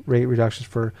wage rate reductions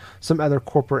for some other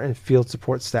corporate and field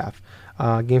support staff.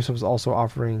 GameStop is also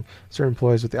offering certain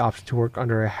employees with the option to work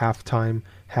under a half-time,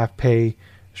 half-pay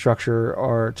structure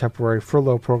or temporary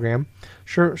furlough program.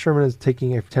 Sherman is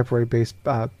taking a temporary base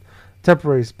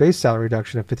salary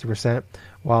reduction of 50%,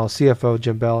 while CFO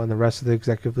Jim Bell and the rest of the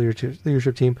executive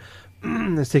leadership team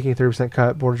is taking a 30%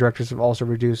 cut. Board of directors have also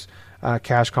reduced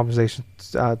cash compensation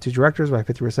to directors by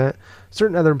 50%.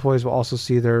 Certain other employees will also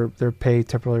see their pay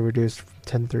temporarily reduced from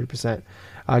 10 to 30%.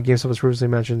 GameStop, as previously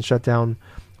mentioned, shut down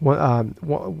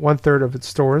one third of its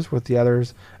stores, with the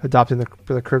others adopting the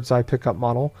curbside pickup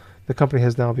model. The company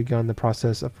has now begun the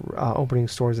process of opening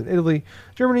stores in Italy,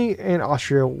 Germany, and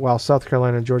Austria, while South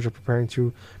Carolina and Georgia are preparing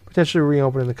to potentially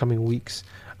reopen in the coming weeks.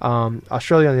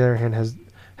 Australia, on the other hand, has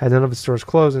had none of its stores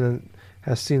closed and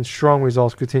has seen strong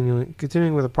results,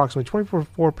 continuing with approximately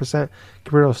 24%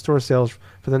 comparable store sales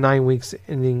for the 9 weeks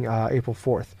ending April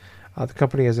 4th. The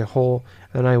company as a whole,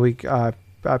 the 9-week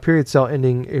period sale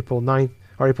ending April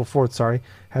 4th,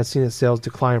 has seen its sales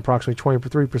decline approximately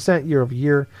 23% year over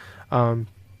year. And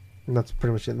that's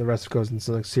pretty much it. And the rest goes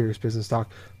into like serious business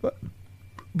talk.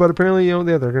 But apparently, they're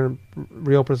going to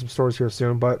reopen some stores here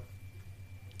soon. But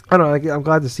I don't know. Like, I'm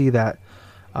glad to see that.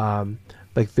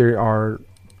 Like there are,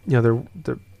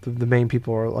 the main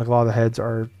people, or like a lot of the heads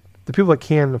are the people that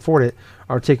can afford it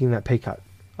are taking that pay cut.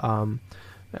 I'd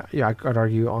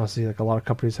argue honestly, like a lot of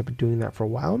companies have been doing that for a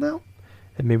while now,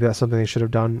 and maybe that's something they should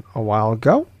have done a while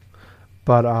ago.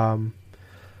 But I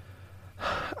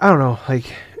don't know.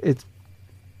 Like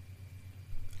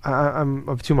I'm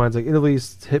of two minds. Like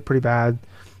Italy's hit pretty bad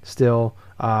still.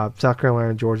 South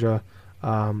Carolina, Georgia,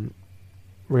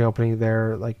 reopening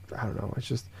there. Like I don't know. It's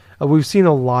just we've seen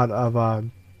a lot of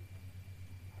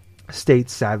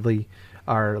states. Sadly,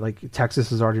 are like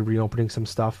Texas is already reopening some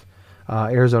stuff.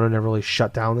 Arizona never really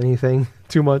shut down anything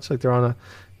too much. Like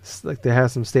they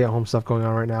have some stay-at-home stuff going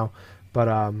on right now. But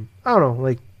I don't know.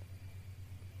 Like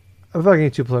without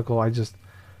getting too political, it's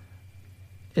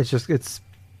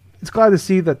glad to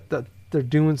see that they're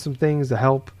doing some things to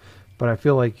help. But I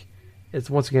feel like it's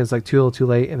once again it's like too little, too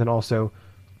late, and then also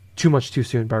too much too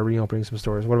soon by reopening some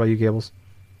stores. What about you, Gables?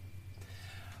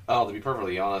 Oh, to be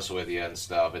perfectly honest with you and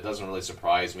stuff, it doesn't really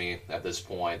surprise me at this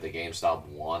point that GameStop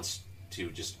wants to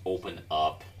just open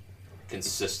up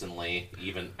consistently,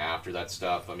 even after that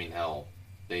stuff. I mean, hell,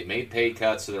 they made pay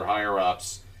cuts to their higher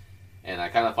ups, and I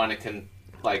kind of find it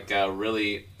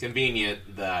really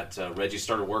convenient that Reggie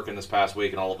started working this past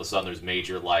week, and all of a sudden there's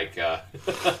major like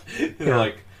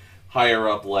higher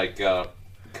up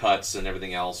cuts and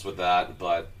everything else with that.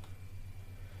 But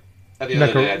at the end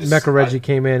of the day, Mecha Reggie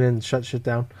came in and shut shit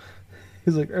down.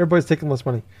 He's like, everybody's taking less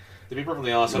money. To be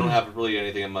perfectly honest, I don't have really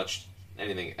anything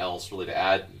else really to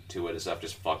add to it except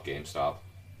just fuck GameStop.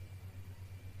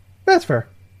 That's fair.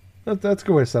 That's a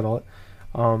good way to settle it.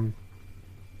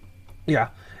 Yeah.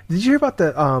 Did you hear about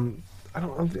that? I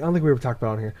don't think we ever talked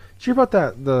about it on here. Did you hear about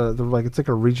that? The like it's like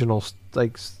a regional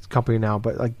like company now,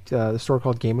 but like the store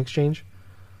called Game Exchange.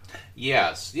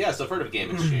 Yes, I've heard of Game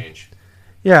Exchange.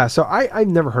 Yeah, so I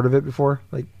never heard of it before.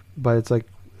 Like, but it's like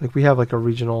we have like a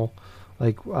regional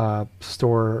like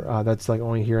store that's like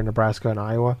only here in Nebraska and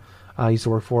Iowa. I used to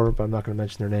work for it, but I'm not going to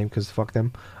mention their name because fuck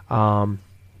them. So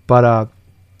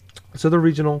they're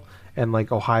regional and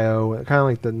like Ohio, kind of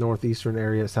like the northeastern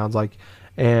area. It sounds like.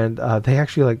 And they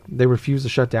actually they refused to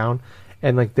shut down,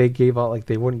 and like they gave out like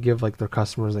they wouldn't give like their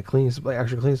customers like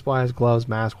extra cleaning supplies, gloves,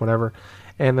 masks, whatever.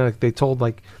 And then they told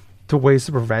like to ways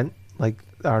to prevent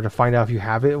or to find out if you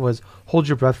have it was hold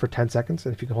your breath for 10 seconds,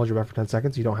 and if you can hold your breath for 10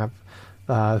 seconds, you don't have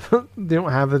they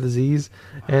don't have the disease.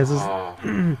 And it's just,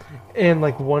 and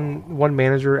like one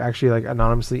manager actually like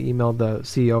anonymously emailed the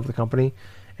CEO of the company,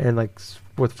 and like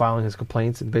with filing his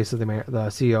complaints, and basically the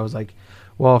CEO was like,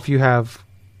 well, if you have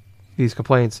these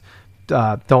complaints,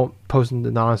 don't post them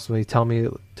anonymously. Tell me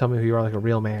who you are, like a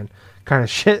real man, kind of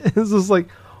shit. It's just like,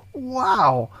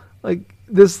 wow, like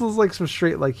this is like some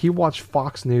straight like he watched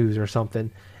Fox News or something,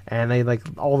 and they like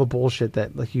all the bullshit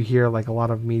that like you hear like a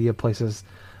lot of media places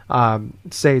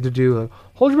say to do, like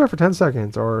hold your breath for 10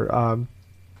 seconds, or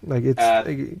like it's at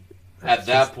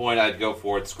that point I'd go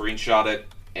for it, screenshot it,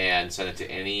 and send it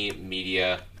to any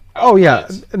media. Oh yeah,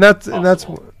 and that's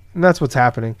what's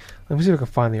happening. Let me see if I can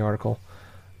find the article.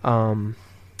 Here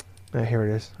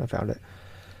it is. I found it.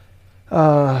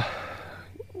 Yeah,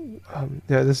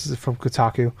 this is from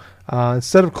Kotaku.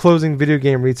 Instead of closing, video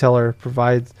game retailer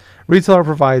provides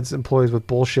employees with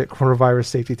bullshit coronavirus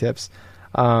safety tips.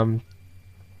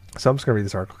 So I'm just gonna read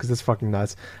this article because it's fucking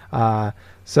nuts.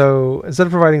 So instead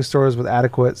of providing stores with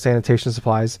adequate sanitation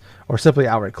supplies or simply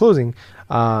outright closing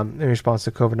in response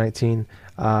to COVID-19,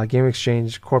 Game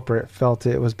Exchange Corporate felt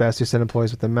it was best to send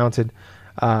employees with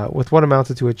what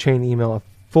amounted to a chain email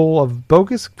full of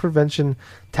bogus prevention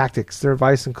tactics. Their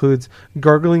advice includes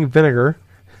gargling vinegar,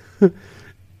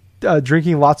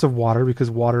 drinking lots of water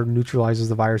because water neutralizes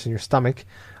the virus in your stomach,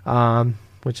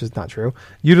 which is not true.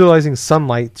 Utilizing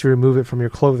sunlight to remove it from your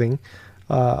clothing,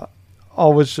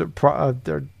 all which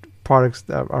products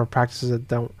are practices that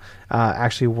don't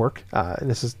actually work. And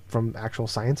this is from actual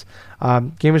science.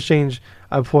 Game Exchange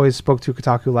employees spoke to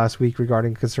Kotaku last week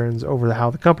regarding concerns over how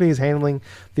the company is handling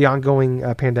the ongoing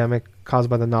pandemic caused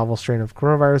by the novel strain of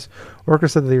coronavirus.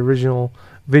 Workers said that the original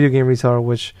video game retailer,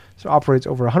 which operates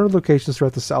over 100 locations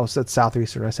throughout the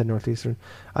southeastern, I said northeastern,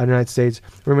 United States,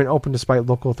 remain open despite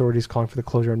local authorities calling for the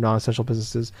closure of non-essential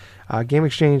businesses. Game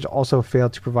Exchange also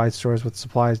failed to provide stores with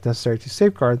supplies necessary to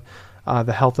safeguard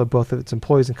the health of both of its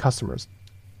employees and customers.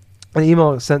 An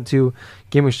email sent to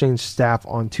Game Exchange staff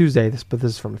on Tuesday, but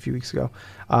this is from a few weeks ago,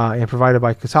 and provided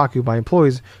by Kotaku by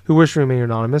employees who wish to remain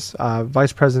anonymous.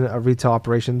 Vice President of Retail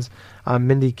Operations,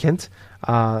 Mindy Kent,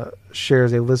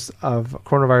 shares a list of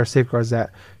coronavirus safeguards that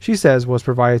she says was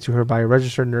provided to her by a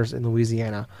registered nurse in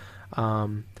Louisiana.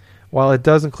 While it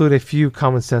does include a few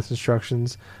common sense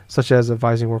instructions, such as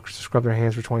advising workers to scrub their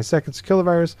hands for 20 seconds to kill the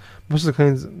virus, most of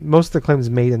the claims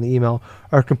made in the email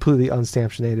are completely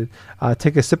unsubstantiated.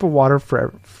 Take a sip of water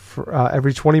for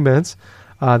every 20 minutes.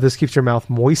 This keeps your mouth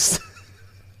moist.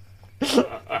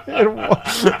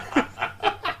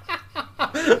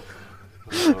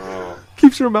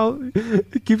 Keeps your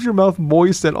mouth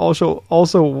moist, and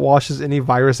also washes any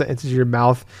virus that enters your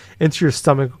mouth into your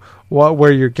stomach,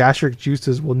 where your gastric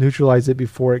juices will neutralize it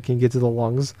before it can get to the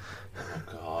lungs. Oh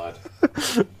God!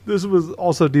 This was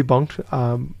also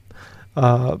debunked.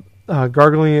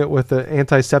 Gargling it with an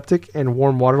antiseptic and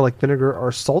warm water like vinegar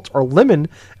or salt or lemon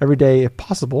every day if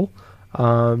possible.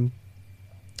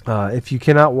 If you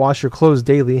cannot wash your clothes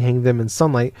daily, hang them in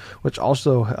sunlight, which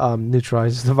also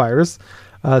neutralizes the virus.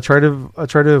 Try to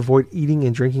avoid eating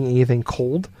and drinking anything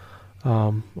cold.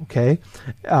 Okay.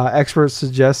 Experts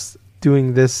suggest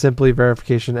doing this simply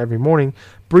verification every morning.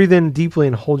 Breathe in deeply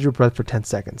and hold your breath for 10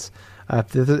 seconds.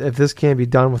 If this can be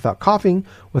done without coughing,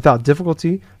 without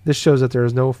difficulty, this shows that there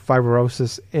is no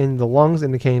fibrosis in the lungs,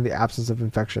 indicating the absence of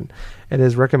infection. It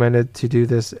is recommended to do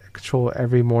this control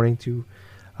every morning to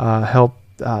help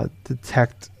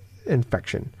detect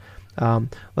infection.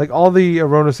 Like all the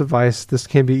erroneous advice, this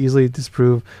can be easily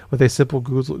disproved with a simple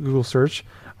Google search.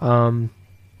 Let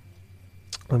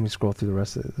me scroll through the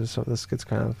rest of this. So this gets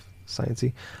kind of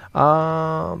sciencey.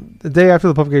 The day after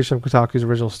the publication of Kotaku's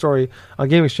original story on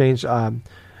Game Exchange, Game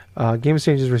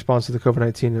Exchange's response to the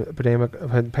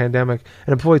COVID-19 pandemic,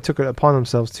 an employee took it upon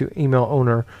themselves to email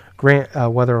owner Grant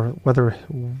whatever,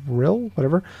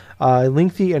 a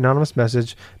lengthy anonymous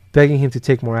message begging him to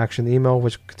take more action. The email,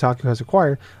 which Kotaku has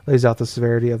acquired, lays out the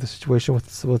severity of the situation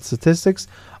with statistics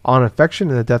on infection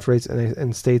and the death rates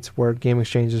in states where Game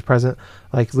Exchange is present,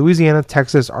 like Louisiana,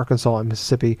 Texas, Arkansas, and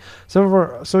Mississippi. Some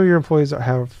of your employees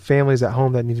have families at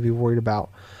home that need to be worried about.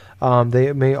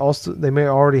 They may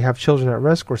already have children at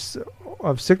risk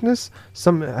of sickness.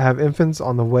 Some have infants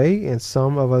on the way, and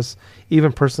some of us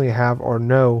even personally have or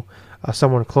know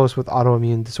someone close with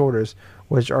autoimmune disorders,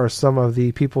 which are some of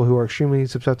the people who are extremely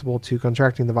susceptible to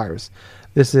contracting the virus.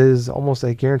 This is almost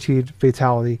a guaranteed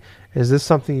fatality. Is this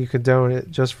something you condone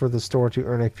it just for the store to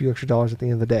earn a few extra dollars at the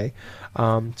end of the day?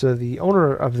 So the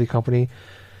owner of the company,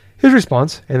 his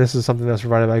response, and this is something that's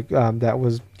provided by that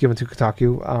was given to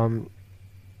Kotaku.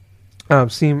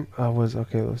 Was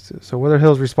okay. So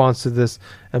Witherhill's response to this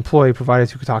employee provided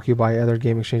to Kotaku by other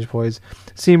Game Exchange employees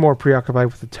seemed more preoccupied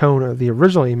with the tone of the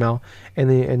original email and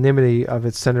the anonymity of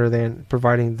its sender than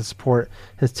providing the support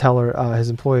his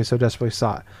employee so desperately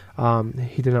sought.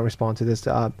 He did not respond to this.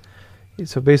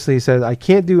 So basically, he said, "I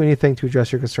can't do anything to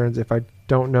address your concerns if I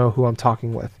don't know who I'm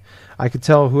talking with. I could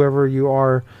tell whoever you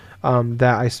are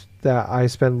that I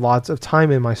spend lots of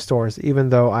time in my stores, even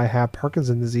though I have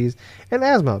Parkinson's disease and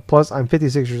asthma. Plus, I'm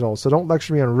 56 years old, so don't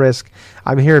lecture me on risk.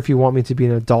 I'm here if you want me to be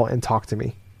an adult and talk to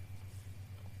me."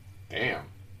 Damn.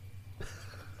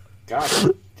 God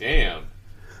damn.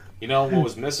 You know what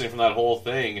was missing from that whole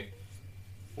thing?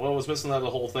 What was missing from that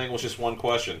whole thing was just one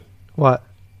question. What?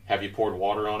 Have you poured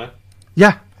water on it?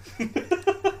 Yeah.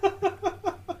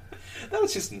 That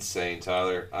was just insane,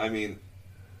 Tyler. I mean,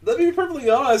 let me be perfectly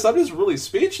honest, I'm just really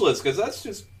speechless, because that's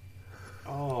just...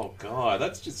 Oh, God,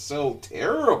 that's just so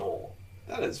terrible.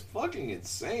 That is fucking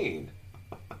insane.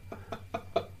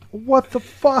 What the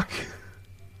fuck?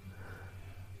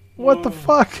 What the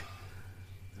fuck?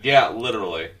 Yeah,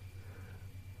 literally.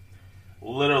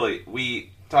 Literally,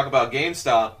 we talk about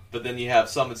GameStop, but then you have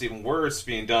something that's even worse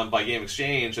being done by Game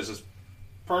Exchange, as is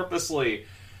purposely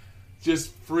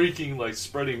just freaking, like,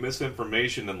 spreading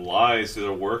misinformation and lies to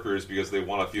their workers because they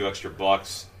want a few extra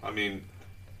bucks. I mean,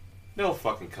 no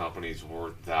fucking company's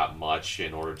worth that much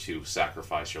in order to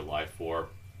sacrifice your life for.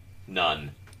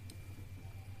 None.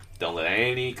 Don't let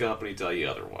any company tell you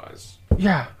otherwise.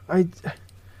 Yeah,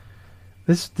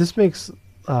 This makes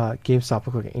GameStop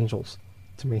look like angels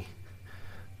to me.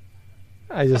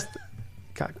 I just...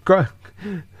 God,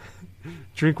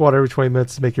 drink water every 20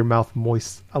 minutes to make your mouth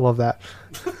moist. I love that.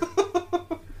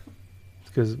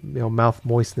 Because mouth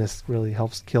moistness really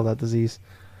helps kill that disease.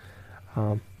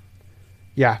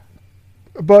 Yeah,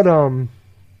 but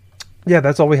yeah,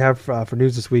 that's all we have for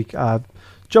news this week.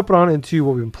 Jumping on into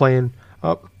what we've been playing.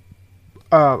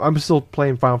 I'm still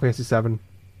playing Final Fantasy VII.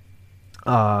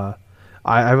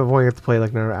 I've only got to play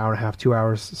like another hour and a half, 2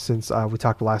 hours since we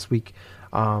talked last week.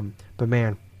 But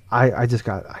man, I just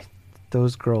got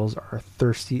those girls are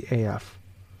thirsty AF.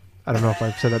 I don't know if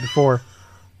I've said that before.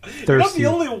 Thirsty. You're not the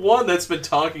only one that's been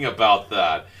talking about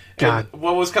that. God and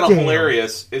what was kind of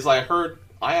hilarious is I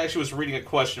actually was reading a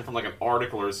question from like an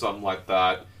article or something like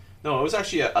that. No, it was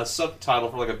actually a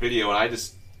subtitle for like a video, and I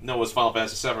just know it was Final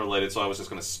Fantasy VII related, so I was just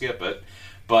going to skip it.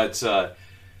 But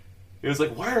it was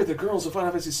like, why are the girls of Final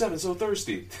Fantasy VII so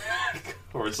thirsty?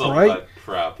 Or something like that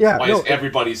crap. Yeah, why is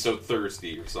everybody so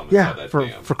thirsty or something yeah, like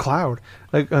that? for Cloud.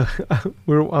 Like I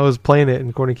was playing it,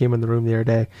 and Courtney came in the room the other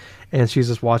day, and she's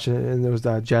just watching it, and there was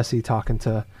Jessie talking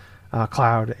to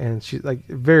Cloud, and she like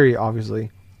very obviously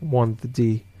won the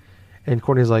D, and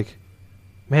Courtney's like,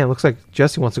 man, it looks like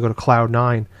Jessie wants to go to Cloud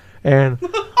 9, and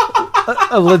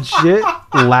a legit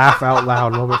laugh out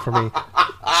loud moment for me.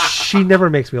 She never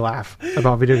makes me laugh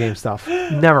about video game stuff.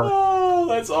 Never. Oh,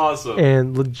 that's awesome.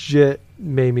 And legit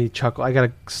made me chuckle. I got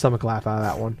a stomach laugh out of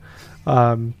that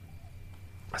one.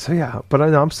 So yeah, but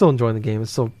I'm still enjoying the game.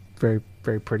 It's still very,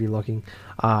 very pretty looking.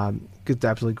 It's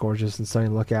absolutely gorgeous and stunning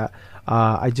to look at.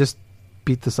 I just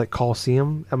beat this like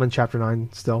Coliseum. I'm in chapter 9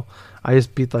 still. I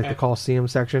just beat like the Coliseum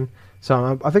section.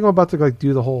 So I think I'm about to like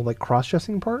do the whole like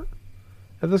cross-dressing part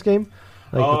of this game.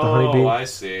 Like with the honeybee. I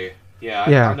see.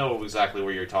 Yeah, I know exactly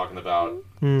what you're talking about.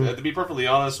 To be perfectly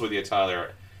honest with you,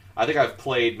 Tyler, I think I've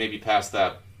played maybe past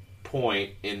that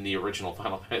point in the original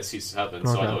Final Fantasy VII,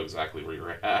 so I know exactly where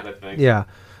you're at, I think. Yeah.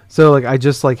 So like I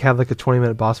just like had like a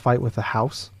 20-minute boss fight with a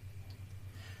house.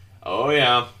 Oh,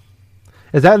 yeah.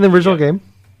 Is that in the original game?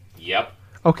 Yep.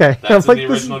 Okay. That's in the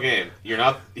original game. You're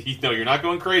not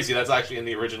going crazy. That's actually in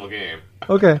the original game.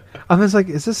 Okay. I was like,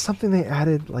 is this something they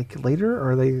added like later,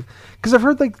 or are they? Because I've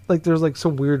heard like there's like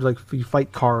some weird like you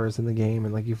fight cars in the game,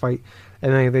 and like you fight,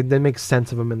 and they make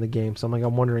sense of them in the game. So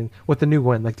I'm wondering with the new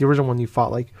one, like the original one, you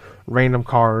fought like random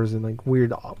cars and like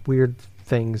weird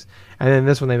things, and then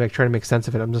this one they try to make sense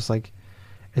of it. I'm just like,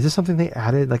 is this something they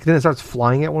added? Like then it starts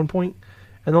flying at one point,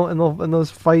 and they'll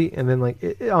fight, and then like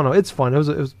I don't know. It's fun. It was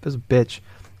a bitch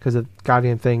because the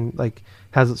goddamn thing like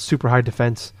has a super high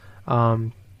defense.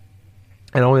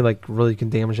 And only like really can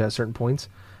damage at certain points,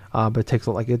 but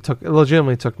it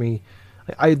legitimately took me.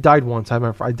 I died once.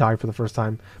 I died for the first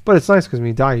time, but it's nice because when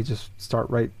you die, you just start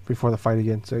right before the fight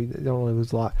again, so you don't really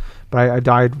lose a lot. But I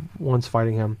died once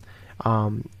fighting him,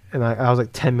 and I was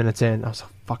like 10 minutes in. I was so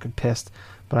fucking pissed,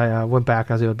 but I went back.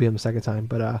 And I was able to beat him the second time.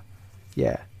 But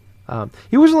yeah,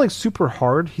 he wasn't like super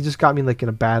hard. He just got me like in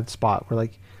a bad spot where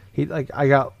like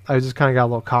I just kind of got a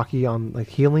little cocky on like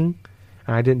healing.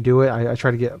 And I didn't do it. I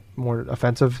tried to get more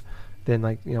offensive than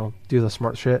like do the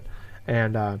smart shit,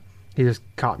 and he just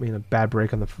caught me in a bad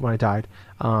break when I died.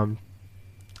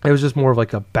 It was just more of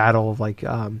like a battle of like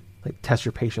test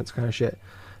your patience kind of shit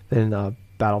than a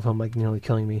battle of him like nearly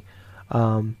killing me.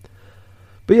 But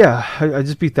yeah, I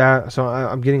just beat that. So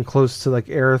I'm getting close to like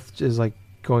Aerith is like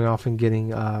going off and getting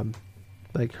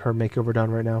like her makeover done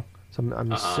right now. So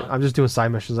I'm just doing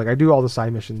side missions. Like I do all the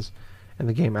side missions in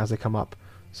the game as they come up.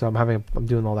 So I'm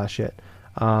doing all that shit.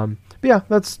 But yeah,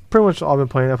 that's pretty much all I've been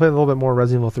playing. I played a little bit more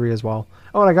Resident Evil 3 as well.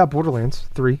 Oh, and I got Borderlands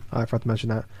 3. I forgot to mention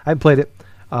that. I haven't played it.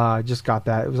 I just got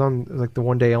that. It was on like the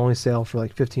 1 day only sale for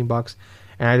like $15,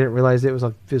 and I didn't realize it was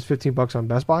 $15 on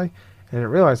Best Buy. I didn't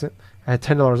realize it. I had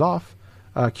 $10 off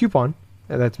coupon,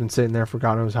 and that's been sitting there for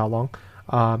God knows how long.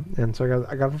 And so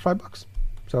I got it for $5.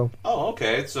 So. Oh,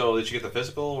 okay. So did you get the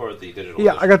physical or the digital?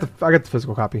 Yeah, edition? I got the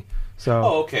physical copy. So.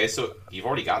 Oh, okay. So you've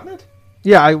already gotten it?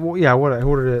 Yeah, I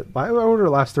ordered it. I ordered it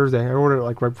last Thursday. I ordered it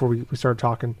like right before we started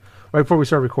talking, right before we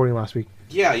started recording last week.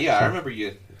 Yeah. So, I remember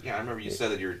you. Yeah, I remember you said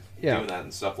that you're doing that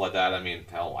and stuff like that. I mean,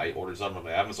 hell, I ordered something on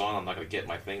Amazon. I'm not going to get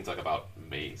my things like about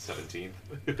May 17th.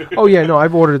 Oh yeah, no,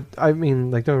 I've ordered. I mean,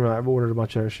 like don't get me wrong, I've ordered a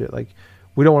bunch of other shit. Like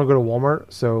we don't want to go to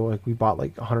Walmart, so like we bought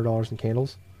like $100 in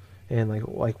candles, and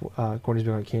like Courtney's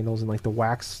been on candles and like the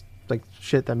wax like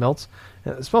shit that melts.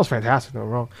 And it smells fantastic. Don't get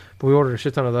me wrong, but we ordered a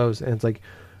shit ton of those, and it's like.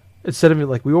 Instead of it,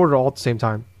 like we ordered all at the same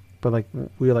time, but like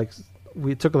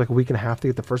we took like a week and a half to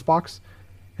get the first box,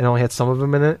 and only had some of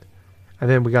them in it, and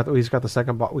then we just got the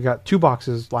second box. We got 2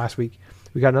 boxes last week.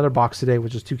 We got another box today,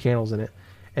 which is 2 candles in it,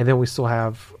 and then we still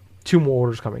have 2 more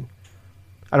orders coming.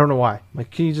 I don't know why. Like,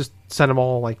 can you just send them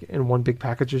all like in one big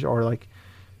package, or like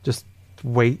just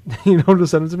wait, to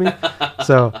send them to me?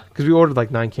 So because we ordered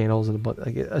like 9 candles and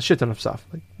like a shit ton of stuff,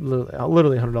 like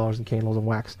literally $100 in candles and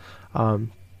wax.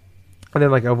 And then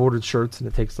like I've ordered shirts, and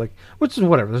it takes like, which is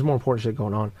whatever. There's more important shit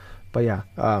going on, but yeah,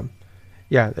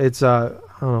 it's I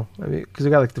don't know. I mean, because I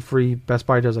got like the free Best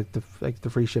Buy does like the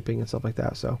free shipping and stuff like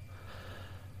that. So,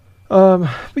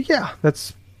 but yeah,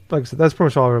 that's like I said, that's pretty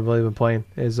much all I've really been playing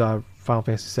is Final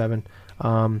Fantasy VII.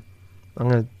 I'm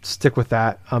gonna stick with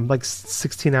that. I'm like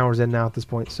 16 hours in now at this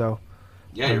point, so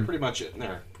Yeah, you're pretty much in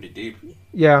there, pretty deep.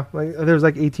 yeah, like there's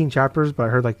like 18 chapters, but I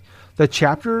heard like the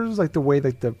chapters, like the way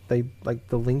like the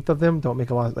length of them don't make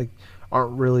a lot, like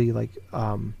aren't really like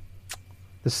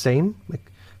the same.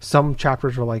 Like some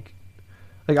chapters were like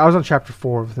I was on chapter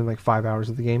 4 within like 5 hours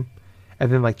of the game,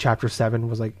 and then like chapter 7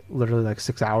 was like literally like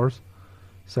 6 hours.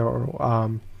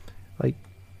 So like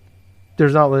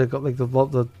there's not like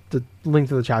the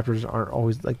length of the chapters aren't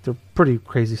always like, they're pretty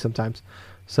crazy sometimes.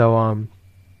 So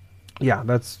yeah,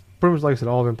 that's pretty much, like I said,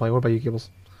 all I've been playing. What about you,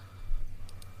 Gables?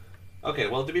 Okay,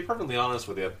 well, to be perfectly honest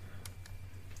with you,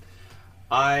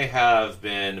 I have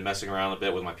been messing around a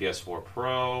bit with my PS4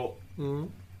 Pro.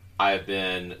 I've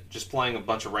been just playing a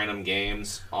bunch of random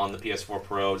games on the PS4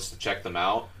 Pro just to check them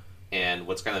out. And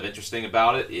what's kind of interesting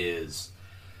about it is,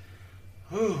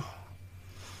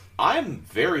 I'm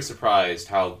very surprised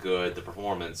how good the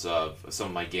performance of some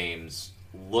of my games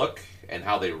look and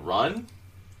how they run.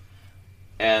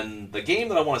 And the game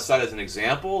that I want to cite as an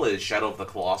example is Shadow of the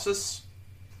Colossus.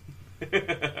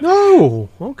 No,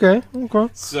 okay.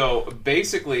 So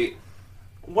basically,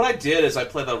 what I did is I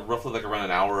played roughly like around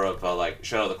an hour of like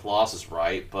Shadow of the Colossus,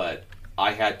 right? But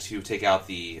I had to take out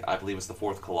I believe it's the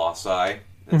 4th Colossi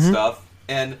and stuff.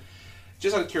 And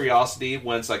just out of curiosity,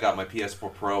 once I got my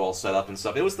PS4 Pro all set up and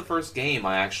stuff, it was the first game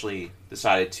I actually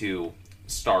decided to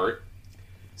start.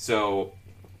 So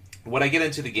when I get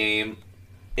into the game,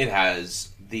 it has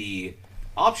the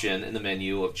option in the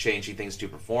menu of changing things to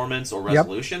performance or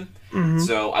resolution.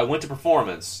 So I went to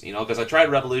performance, because I tried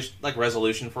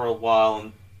resolution for a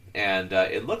while, and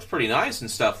it looked pretty nice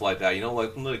and stuff like that,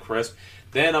 like really crisp.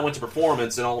 Then I went to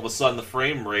performance, and all of a sudden the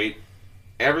frame rate,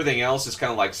 everything else is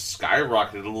kind of like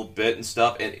skyrocketed a little bit and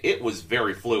stuff, and it was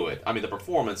very fluid. I mean, the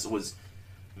performance was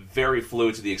very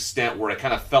fluid to the extent where it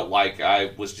kind of felt like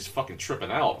I was just fucking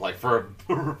tripping out, like for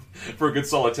a good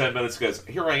solid 10 minutes, because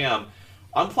here I am.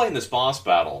 I'm playing this boss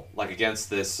battle, like against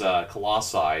this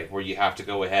Colossi, where you have to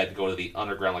go ahead and go to the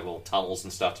underground, like little tunnels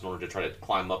and stuff in order to try to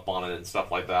climb up on it and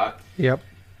stuff like that. Yep.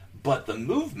 But the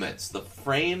movements, the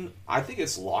frame, I think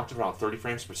it's locked around 30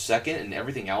 frames per second, and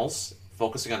everything else,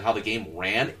 focusing on how the game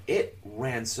ran, it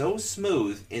ran so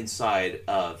smooth inside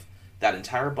of that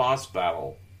entire boss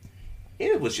battle.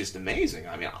 It was just amazing.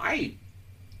 I mean, I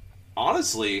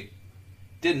honestly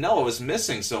didn't know I was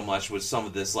missing so much with some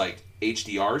of this like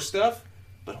HDR stuff.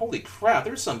 But holy crap,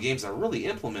 there's some games that really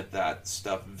implement that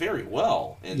stuff very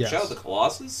well. And Shadow of the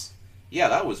Colossus,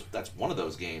 yeah, that's one of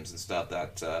those games and stuff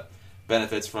that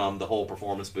benefits from the whole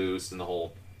performance boost and the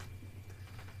whole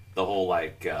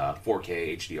like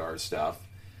 4K HDR stuff.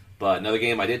 But another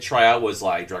game I did try out was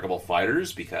like Dragon Ball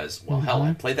FighterZ, because, well, hell,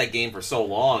 I played that game for so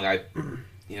long, I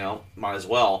might as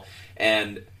well.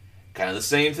 And kind of the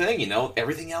same thing,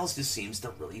 everything else just seems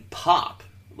to really pop.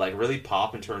 Like, really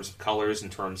pop in terms of colors, in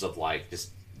terms of, like,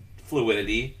 just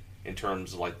fluidity, in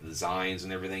terms of, like, the designs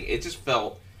and everything. It just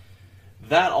felt...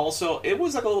 That also... It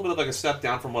was, like, a little bit of, like, a step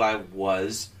down from what I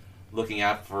was looking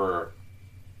at for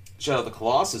Shadow of the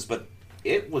Colossus, but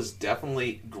it was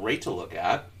definitely great to look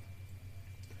at.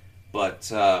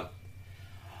 But,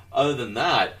 other than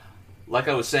that, like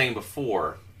I was saying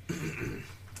before...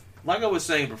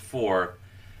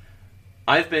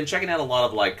 I've been checking out a lot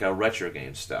of, like, retro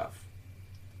game stuff.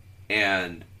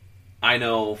 And I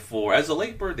know as a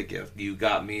late birthday gift, you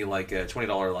got me like a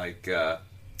 $20 like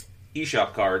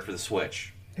eShop card for the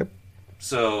Switch. Yep.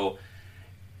 So,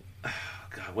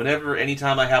 God,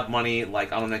 anytime I have money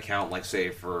like on an account, like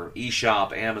say for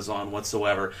eShop, Amazon,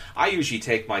 whatsoever, I usually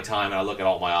take my time and I look at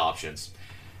all my options.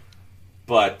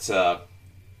 But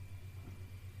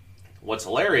what's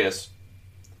hilarious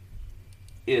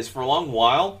is for a long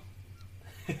while,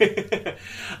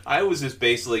 I was just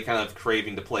basically kind of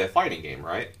craving to play a fighting game,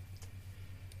 right?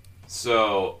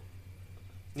 So,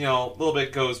 a little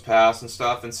bit goes past and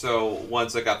stuff, and so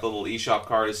once I got the little eShop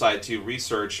card, I decided to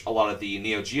research a lot of the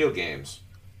Neo Geo games.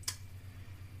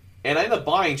 And I ended up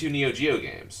buying 2 Neo Geo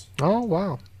games. Oh,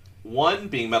 wow. One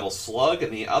being Metal Slug,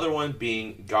 and the other one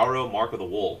being Garo Mark of the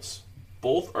Wolves.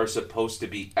 Both are supposed to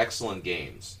be excellent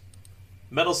games.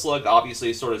 Metal Slug,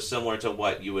 obviously, is sort of similar to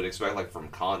what you would expect, like from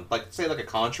say like a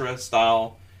Contra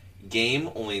style game.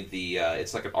 Only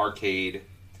it's like an arcade.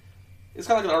 It's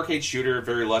kind of like an arcade shooter,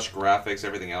 very lush graphics,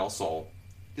 everything else, all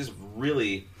just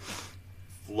really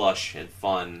lush and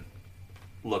fun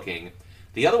looking.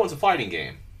 The other one's a fighting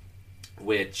game,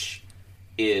 which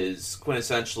is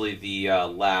quintessentially the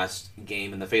last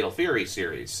game in the Fatal Fury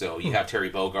series. So you have Terry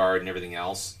Bogard and everything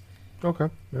else. Okay.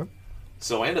 Yep.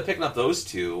 So I ended up picking up those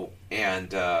two, and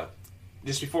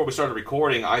just before we started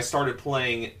recording, I started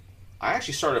playing I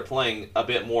actually started playing a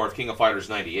bit more of King of Fighters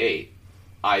 98.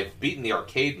 I've beaten the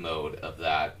arcade mode of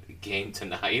that game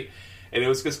tonight, and it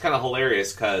was just kind of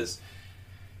hilarious because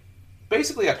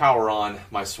basically I power on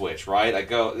my Switch, right? I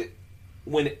go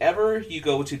whenever you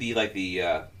go to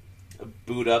the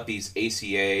boot up these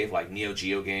ACA like Neo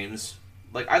Geo games,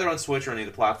 like either on Switch or any of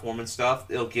the platform and stuff,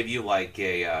 it'll give you like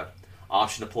a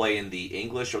option to play in the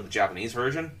English or the Japanese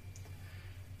version.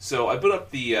 So I boot up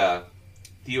the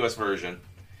US version,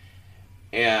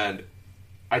 and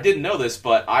I didn't know this,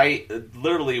 but I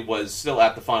literally was still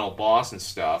at the final boss and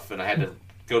stuff, and I had to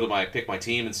go to pick my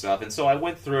team and stuff, and so I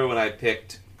went through and I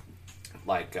picked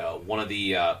like one of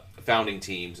the founding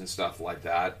teams and stuff like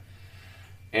that.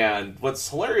 And what's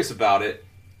hilarious about it,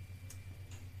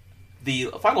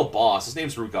 the final boss, his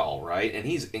name's Rugal, right? And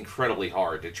he's incredibly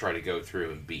hard to try to go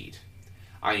through and beat.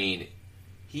 I mean,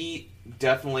 he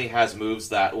definitely has moves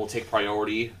that will take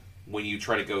priority when you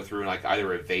try to go through and like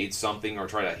either evade something or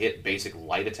try to hit basic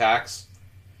light attacks.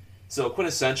 So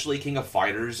quintessentially, King of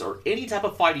Fighters or any type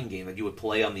of fighting game that you would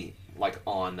play on the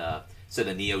say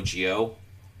the Neo Geo,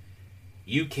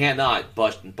 you cannot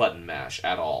button mash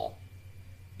at all.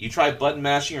 You try button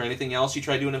mashing or anything else you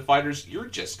try doing in fighters, you're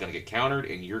just going to get countered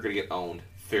and you're going to get owned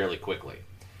fairly quickly.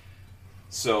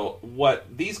 So what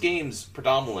these games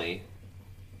predominantly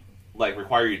like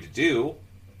require you to do,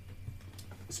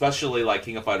 especially like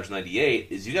King of Fighters 98,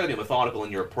 is you got to be methodical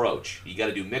in your approach. You got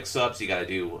to do mix-ups, you got to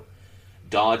do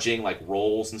dodging, like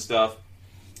rolls and stuff.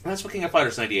 And that's what King of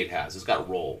Fighters 98 has. It's got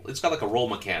roll. It's got like a roll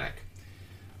mechanic.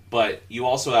 But you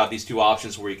also have these two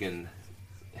options where you can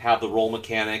have the roll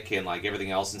mechanic and like everything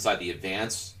else inside the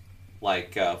advanced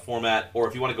like format, or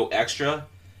if you want to go extra,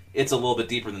 it's a little bit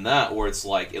deeper than that, where it's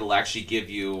like it'll actually give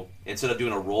you, instead of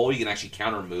doing a roll, you can actually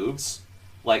counter moves.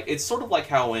 Like it's sort of like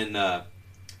how in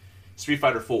Street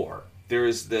Fighter 4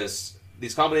 there's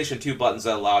these combination of two buttons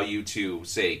that allow you to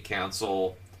say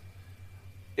cancel.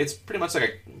 It's pretty much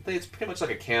like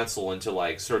a cancel into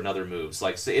like certain other moves.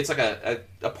 Like say it's like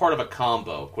a part of a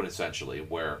combo quintessentially,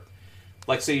 where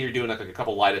like say you're doing like a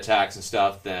couple light attacks and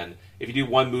stuff, then if you do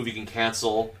one move you can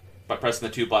cancel by pressing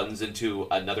the two buttons into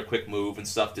another quick move and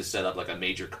stuff to set up like a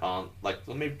major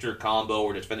combo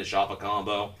or to finish off a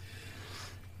combo.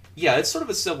 Yeah, it's sort of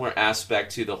a similar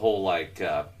aspect to the whole like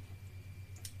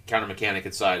counter mechanic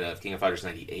inside of King of Fighters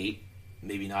 98.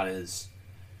 Maybe not as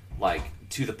like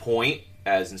to the point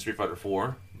as in Street Fighter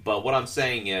 4, but what I'm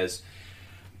saying is,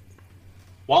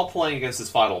 while playing against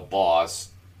this final boss,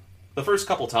 the first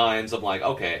couple times I'm like,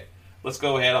 okay, let's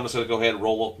go ahead. I'm just going to go ahead and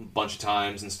roll a bunch of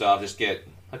times and stuff. Just get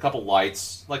a couple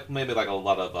lights, like maybe like a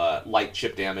lot of light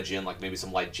chip damage in, like maybe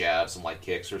some light jabs, some light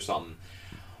kicks or something.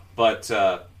 But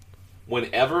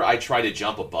whenever I try to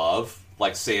jump above,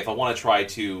 like say if I want to try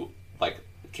to like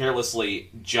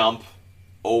carelessly jump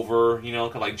over, you know,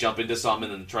 kind of like jump into something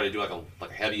and try to do like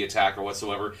a heavy attack or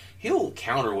whatsoever, he'll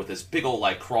counter with this big old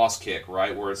like cross kick,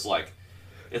 right? Where it's like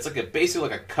basically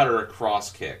like a cutter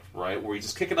cross kick, right? Where you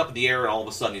just kick it up in the air and all of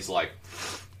a sudden he's like,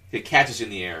 it catches you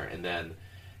in the air, and then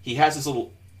he has this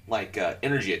little like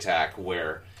energy attack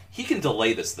where he can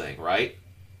delay this thing, right?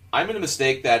 I made a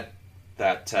mistake that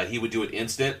he would do it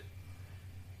instant.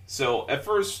 So at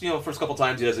first, first couple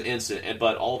times he does it instant,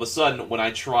 but all of a sudden when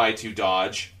I try to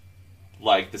dodge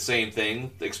like the same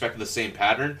thing, expecting the same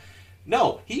pattern,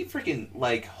 no, he freaking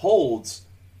like holds,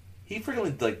 he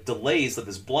freaking like delays like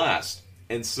this blast.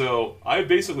 And so I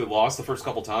basically lost the first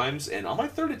couple times, and on my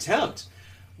third attempt,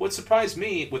 what surprised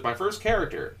me with my first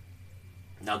character,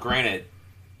 now granted,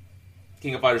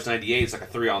 King of Fighters 98 is like a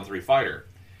 3-on-3 fighter,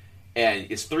 and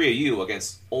it's 3 of you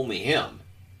against only him,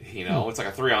 it's like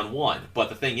a 3-on-1, but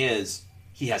the thing is,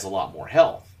 he has a lot more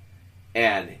health,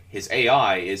 and his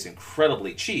AI is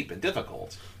incredibly cheap and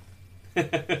difficult.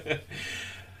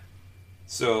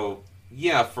 So,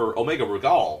 yeah, for Omega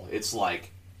Rugal, it's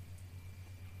like,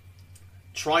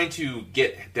 trying to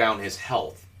get down his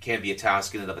health can be a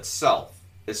task in and of itself,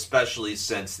 especially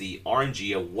since the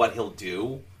RNG of what he'll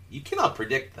do, you cannot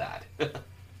predict that.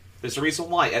 There's a reason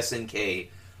why SNK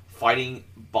fighting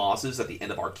bosses at the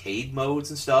end of arcade modes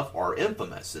and stuff are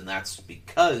infamous, and that's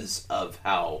because of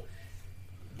how,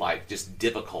 like, just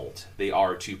difficult they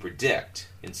are to predict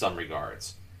in some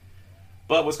regards.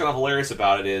 But what's kind of hilarious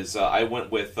about it is I went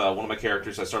with one of my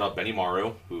characters. I started off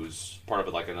Benimaru, who's part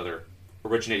of like another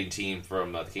originating team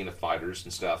from the King of Fighters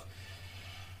and stuff.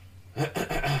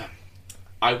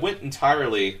 I went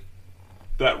entirely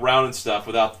that round and stuff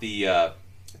without the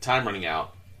time running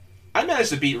out. I managed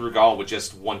to beat Rugal with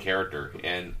just one character,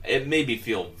 and it made me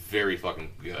feel very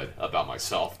fucking good about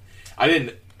myself. I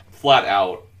didn't flat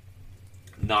out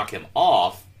knock him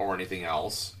off or anything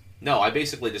else. No, I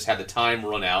basically just had the time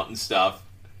run out and stuff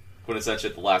quintessential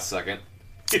at the last second.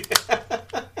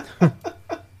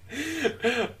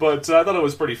 But I thought it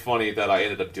was pretty funny that I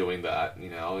ended up doing that. You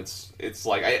know, it's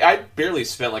like I barely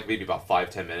spent like maybe about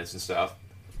 5-10 minutes and stuff.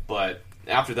 But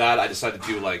after that, I decided to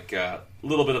do like a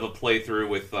little bit of a playthrough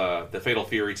with the Fatal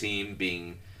Fury team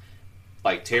being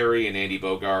like Terry and Andy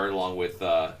Bogard, along with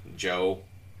Joe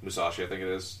Musashi, I think it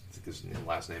is. I think his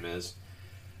last name is.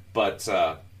 But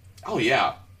oh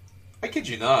yeah, I kid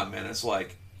you not, man. It's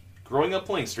like growing up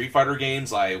playing Street Fighter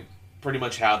games, I pretty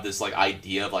much have this like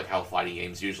idea of like how fighting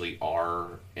games usually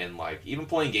are, and like even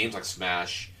playing games like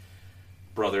Smash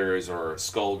Brothers or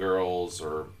Skullgirls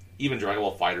or even Dragon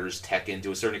Ball FighterZ, Tekken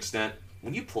to a certain extent.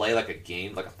 When you play like a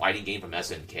game, like a fighting game from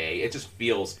SNK, it just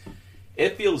feels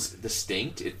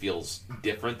distinct. It feels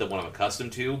different than what I'm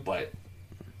accustomed to. But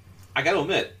I got to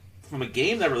admit, from a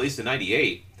game that released in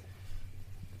 '98,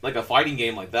 like a fighting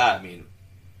game like that, I mean,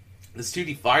 this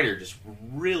 2D fighter just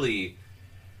really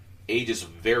ages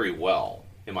very well,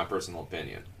 in my personal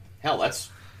opinion. Hell,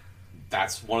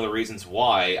 that's one of the reasons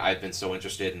why I've been so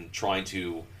interested in trying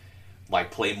to like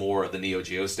play more of the Neo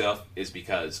Geo stuff, is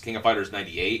because King of Fighters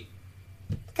 '98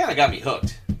 kind of got me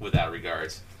hooked with that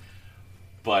regards.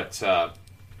 But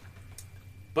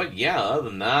yeah, other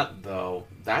than that, though,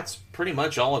 that's pretty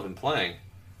much all I've been playing.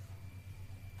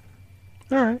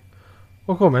 All right.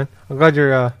 Well, cool, man. I'm glad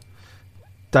you're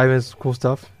diving into some cool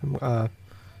stuff.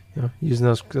 You know, using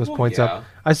those points yeah. up.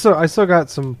 I still got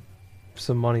some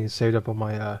money saved up on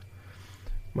my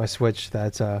my Switch.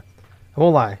 That's I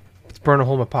won't lie, it's burning a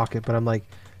hole in my pocket. But I'm like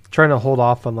trying to hold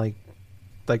off on like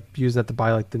using that to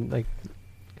buy like the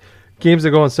games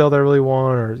that go on sale that I really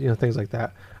want, or you know, things like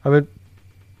that.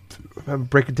 I'm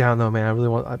breaking down though, man. I really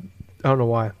want. I don't know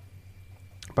why,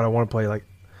 but I want to play like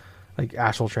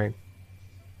Astral Chain.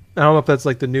 I don't know if that's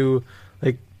like the new,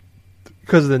 like,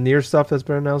 because of the Nier stuff that's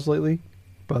been announced lately,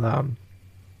 but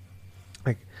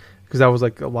like, because that was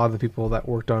like a lot of the people that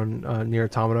worked on Nier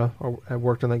Automata or had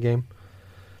worked on that game.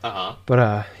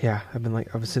 But yeah, I've been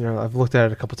sitting there. I've looked at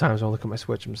it a couple times. I'll look at my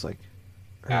Switch. I'm just like,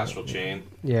 Astral Chain.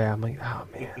 Yeah, I'm like, oh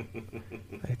man,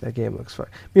 like, that game looks fun.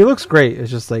 I mean, it looks great.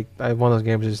 It's just like one of those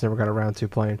games I just never got around to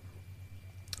playing.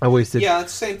 I wasted. Yeah,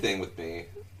 it's the same thing with me.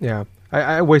 Yeah,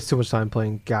 I waste too much time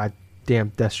playing goddamn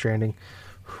Death Stranding.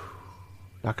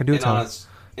 Not gonna do it.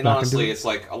 And honestly, it's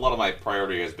like a lot of my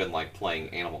priority has been like playing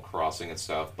Animal Crossing and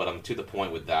stuff. But I'm to the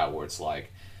point with that where it's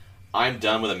like I'm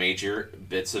done with the major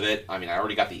bits of it. I mean, I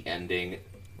already got the ending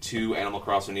to Animal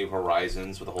Crossing New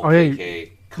Horizons with the whole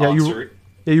KK concert.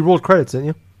 Yeah, you rolled credits, didn't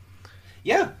you?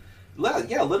 Yeah,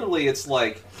 literally, it's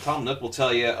like Tom Nook will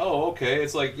tell you, oh, okay,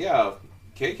 it's like, yeah,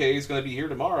 KK is going to be here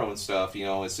tomorrow and stuff, you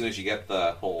know, as soon as you get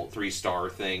the whole 3-star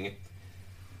thing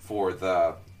for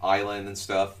the island and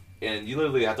stuff, and you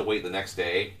literally have to wait the next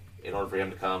day in order for him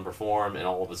to come perform, and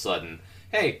all of a sudden,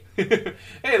 hey, hey,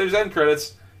 there's end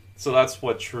credits. So that's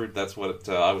what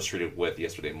I was treated with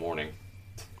yesterday morning.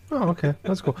 Oh, okay,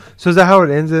 that's cool. So is that how it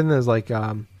ends in? As like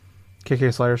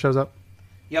KK Slider shows up?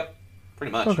 Yep,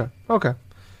 pretty much. Okay.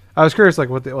 I was curious, like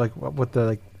what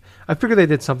the I figured they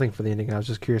did something for the ending. I was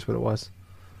just curious what it was.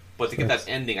 But to get that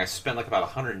ending, I spent like about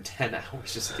 110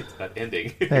 hours just to get to that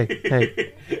ending.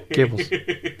 hey, Gables.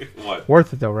 What?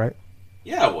 Worth it though, right?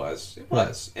 Yeah, it was.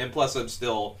 And plus, I'm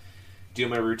still doing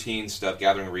my routine stuff,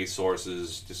 gathering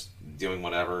resources, just doing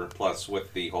whatever. Plus,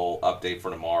 with the whole update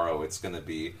for tomorrow, it's going to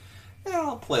be. Yeah,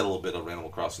 I'll play a little bit of Animal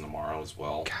Crossing tomorrow as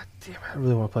well. God damn it! I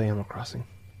really want to play Animal Crossing.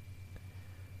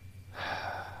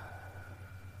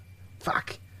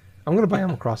 Fuck. I'm going to buy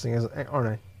Animal Crossing, aren't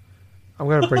I? I'm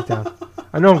going to break down.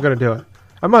 I know I'm going to do it.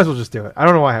 I might as well just do it. I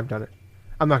don't know why I haven't done it.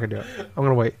 I'm not going to do it. I'm going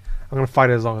to wait. I'm going to fight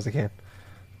it as long as I can.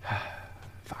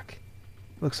 Fuck.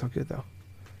 It looks so good, though.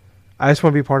 I just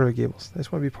want to be part of it, Gables. I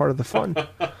just want to be part of the fun.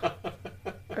 I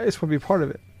just want to be part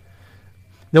of it.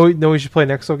 No, we should play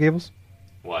next, though, Gables?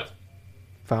 What?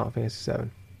 Final Fantasy VII.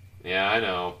 Yeah, I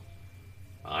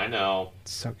know.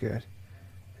 It's so good.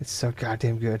 It's so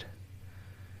goddamn good.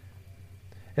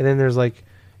 And then there's like,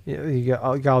 you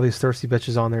got all these thirsty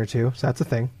bitches on there too. So that's a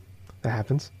thing that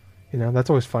happens. You know, that's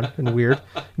always fun and weird.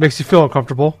 It makes you feel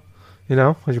uncomfortable, you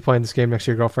know, when you're playing this game next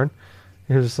to your girlfriend.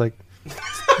 And you're just like,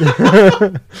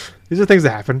 these are things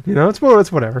that happen. You know, it's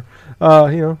whatever.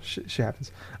 You know, shit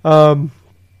happens. But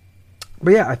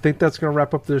yeah, I think that's going to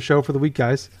wrap up the show for the week,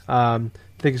 guys. Thank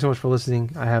you so much for listening.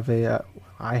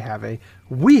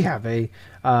 We have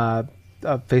a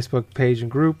Facebook page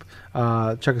and group.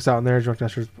 Check us out in there, Drunk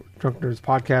Nerds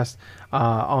Podcast.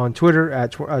 On Twitter at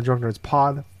Drunk Nerds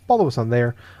Pod. Follow us on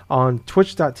there. On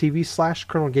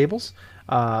twitch.tv/Colonel Gables.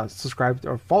 Subscribe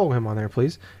or follow him on there,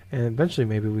 please. And eventually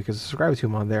maybe we could subscribe to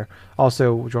him on there.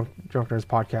 Also, Drunk Nerds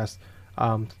Podcast.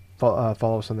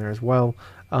 follow us on there as well.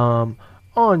 On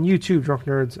YouTube, Drunk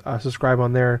Nerds, subscribe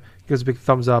on there. Give us a big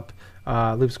thumbs up.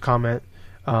 Leave us a comment.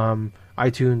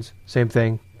 iTunes, same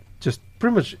thing. Just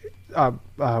pretty much.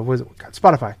 Was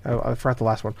Spotify? I forgot the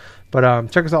last one.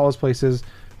 But check us out all those places.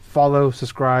 Follow,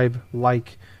 subscribe,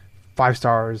 like, 5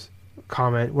 stars,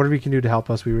 comment, whatever you can do to help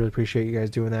us. We really appreciate you guys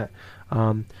doing that.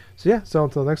 So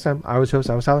until next time, I was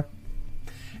Tyler.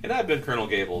 And I've been Colonel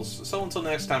Gables. So until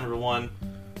next time, everyone,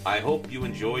 I hope you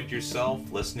enjoyed yourself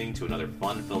listening to another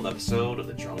fun-filled episode of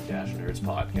the Drunk Dash Nerds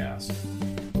podcast.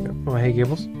 Oh, hey,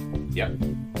 Gables. Yep.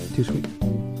 Too sweet.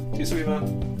 Too sweet,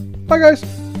 man. Bye, guys.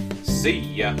 See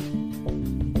ya.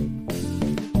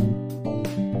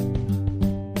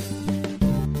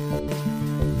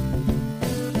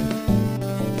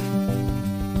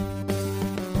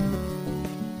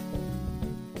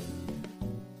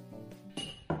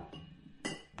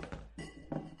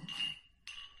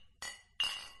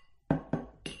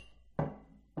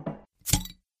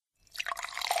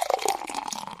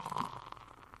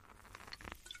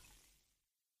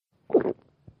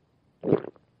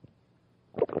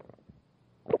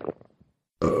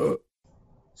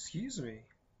 Excuse me.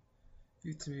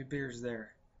 Few too many beers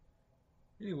there.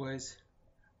 Anyways,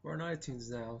 we're on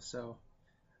iTunes now, so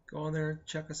go on there,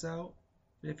 check us out,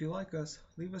 and if you like us,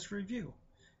 leave us a review,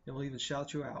 and we'll even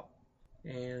shout you out.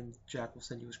 And Jack will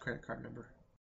send you his credit card number.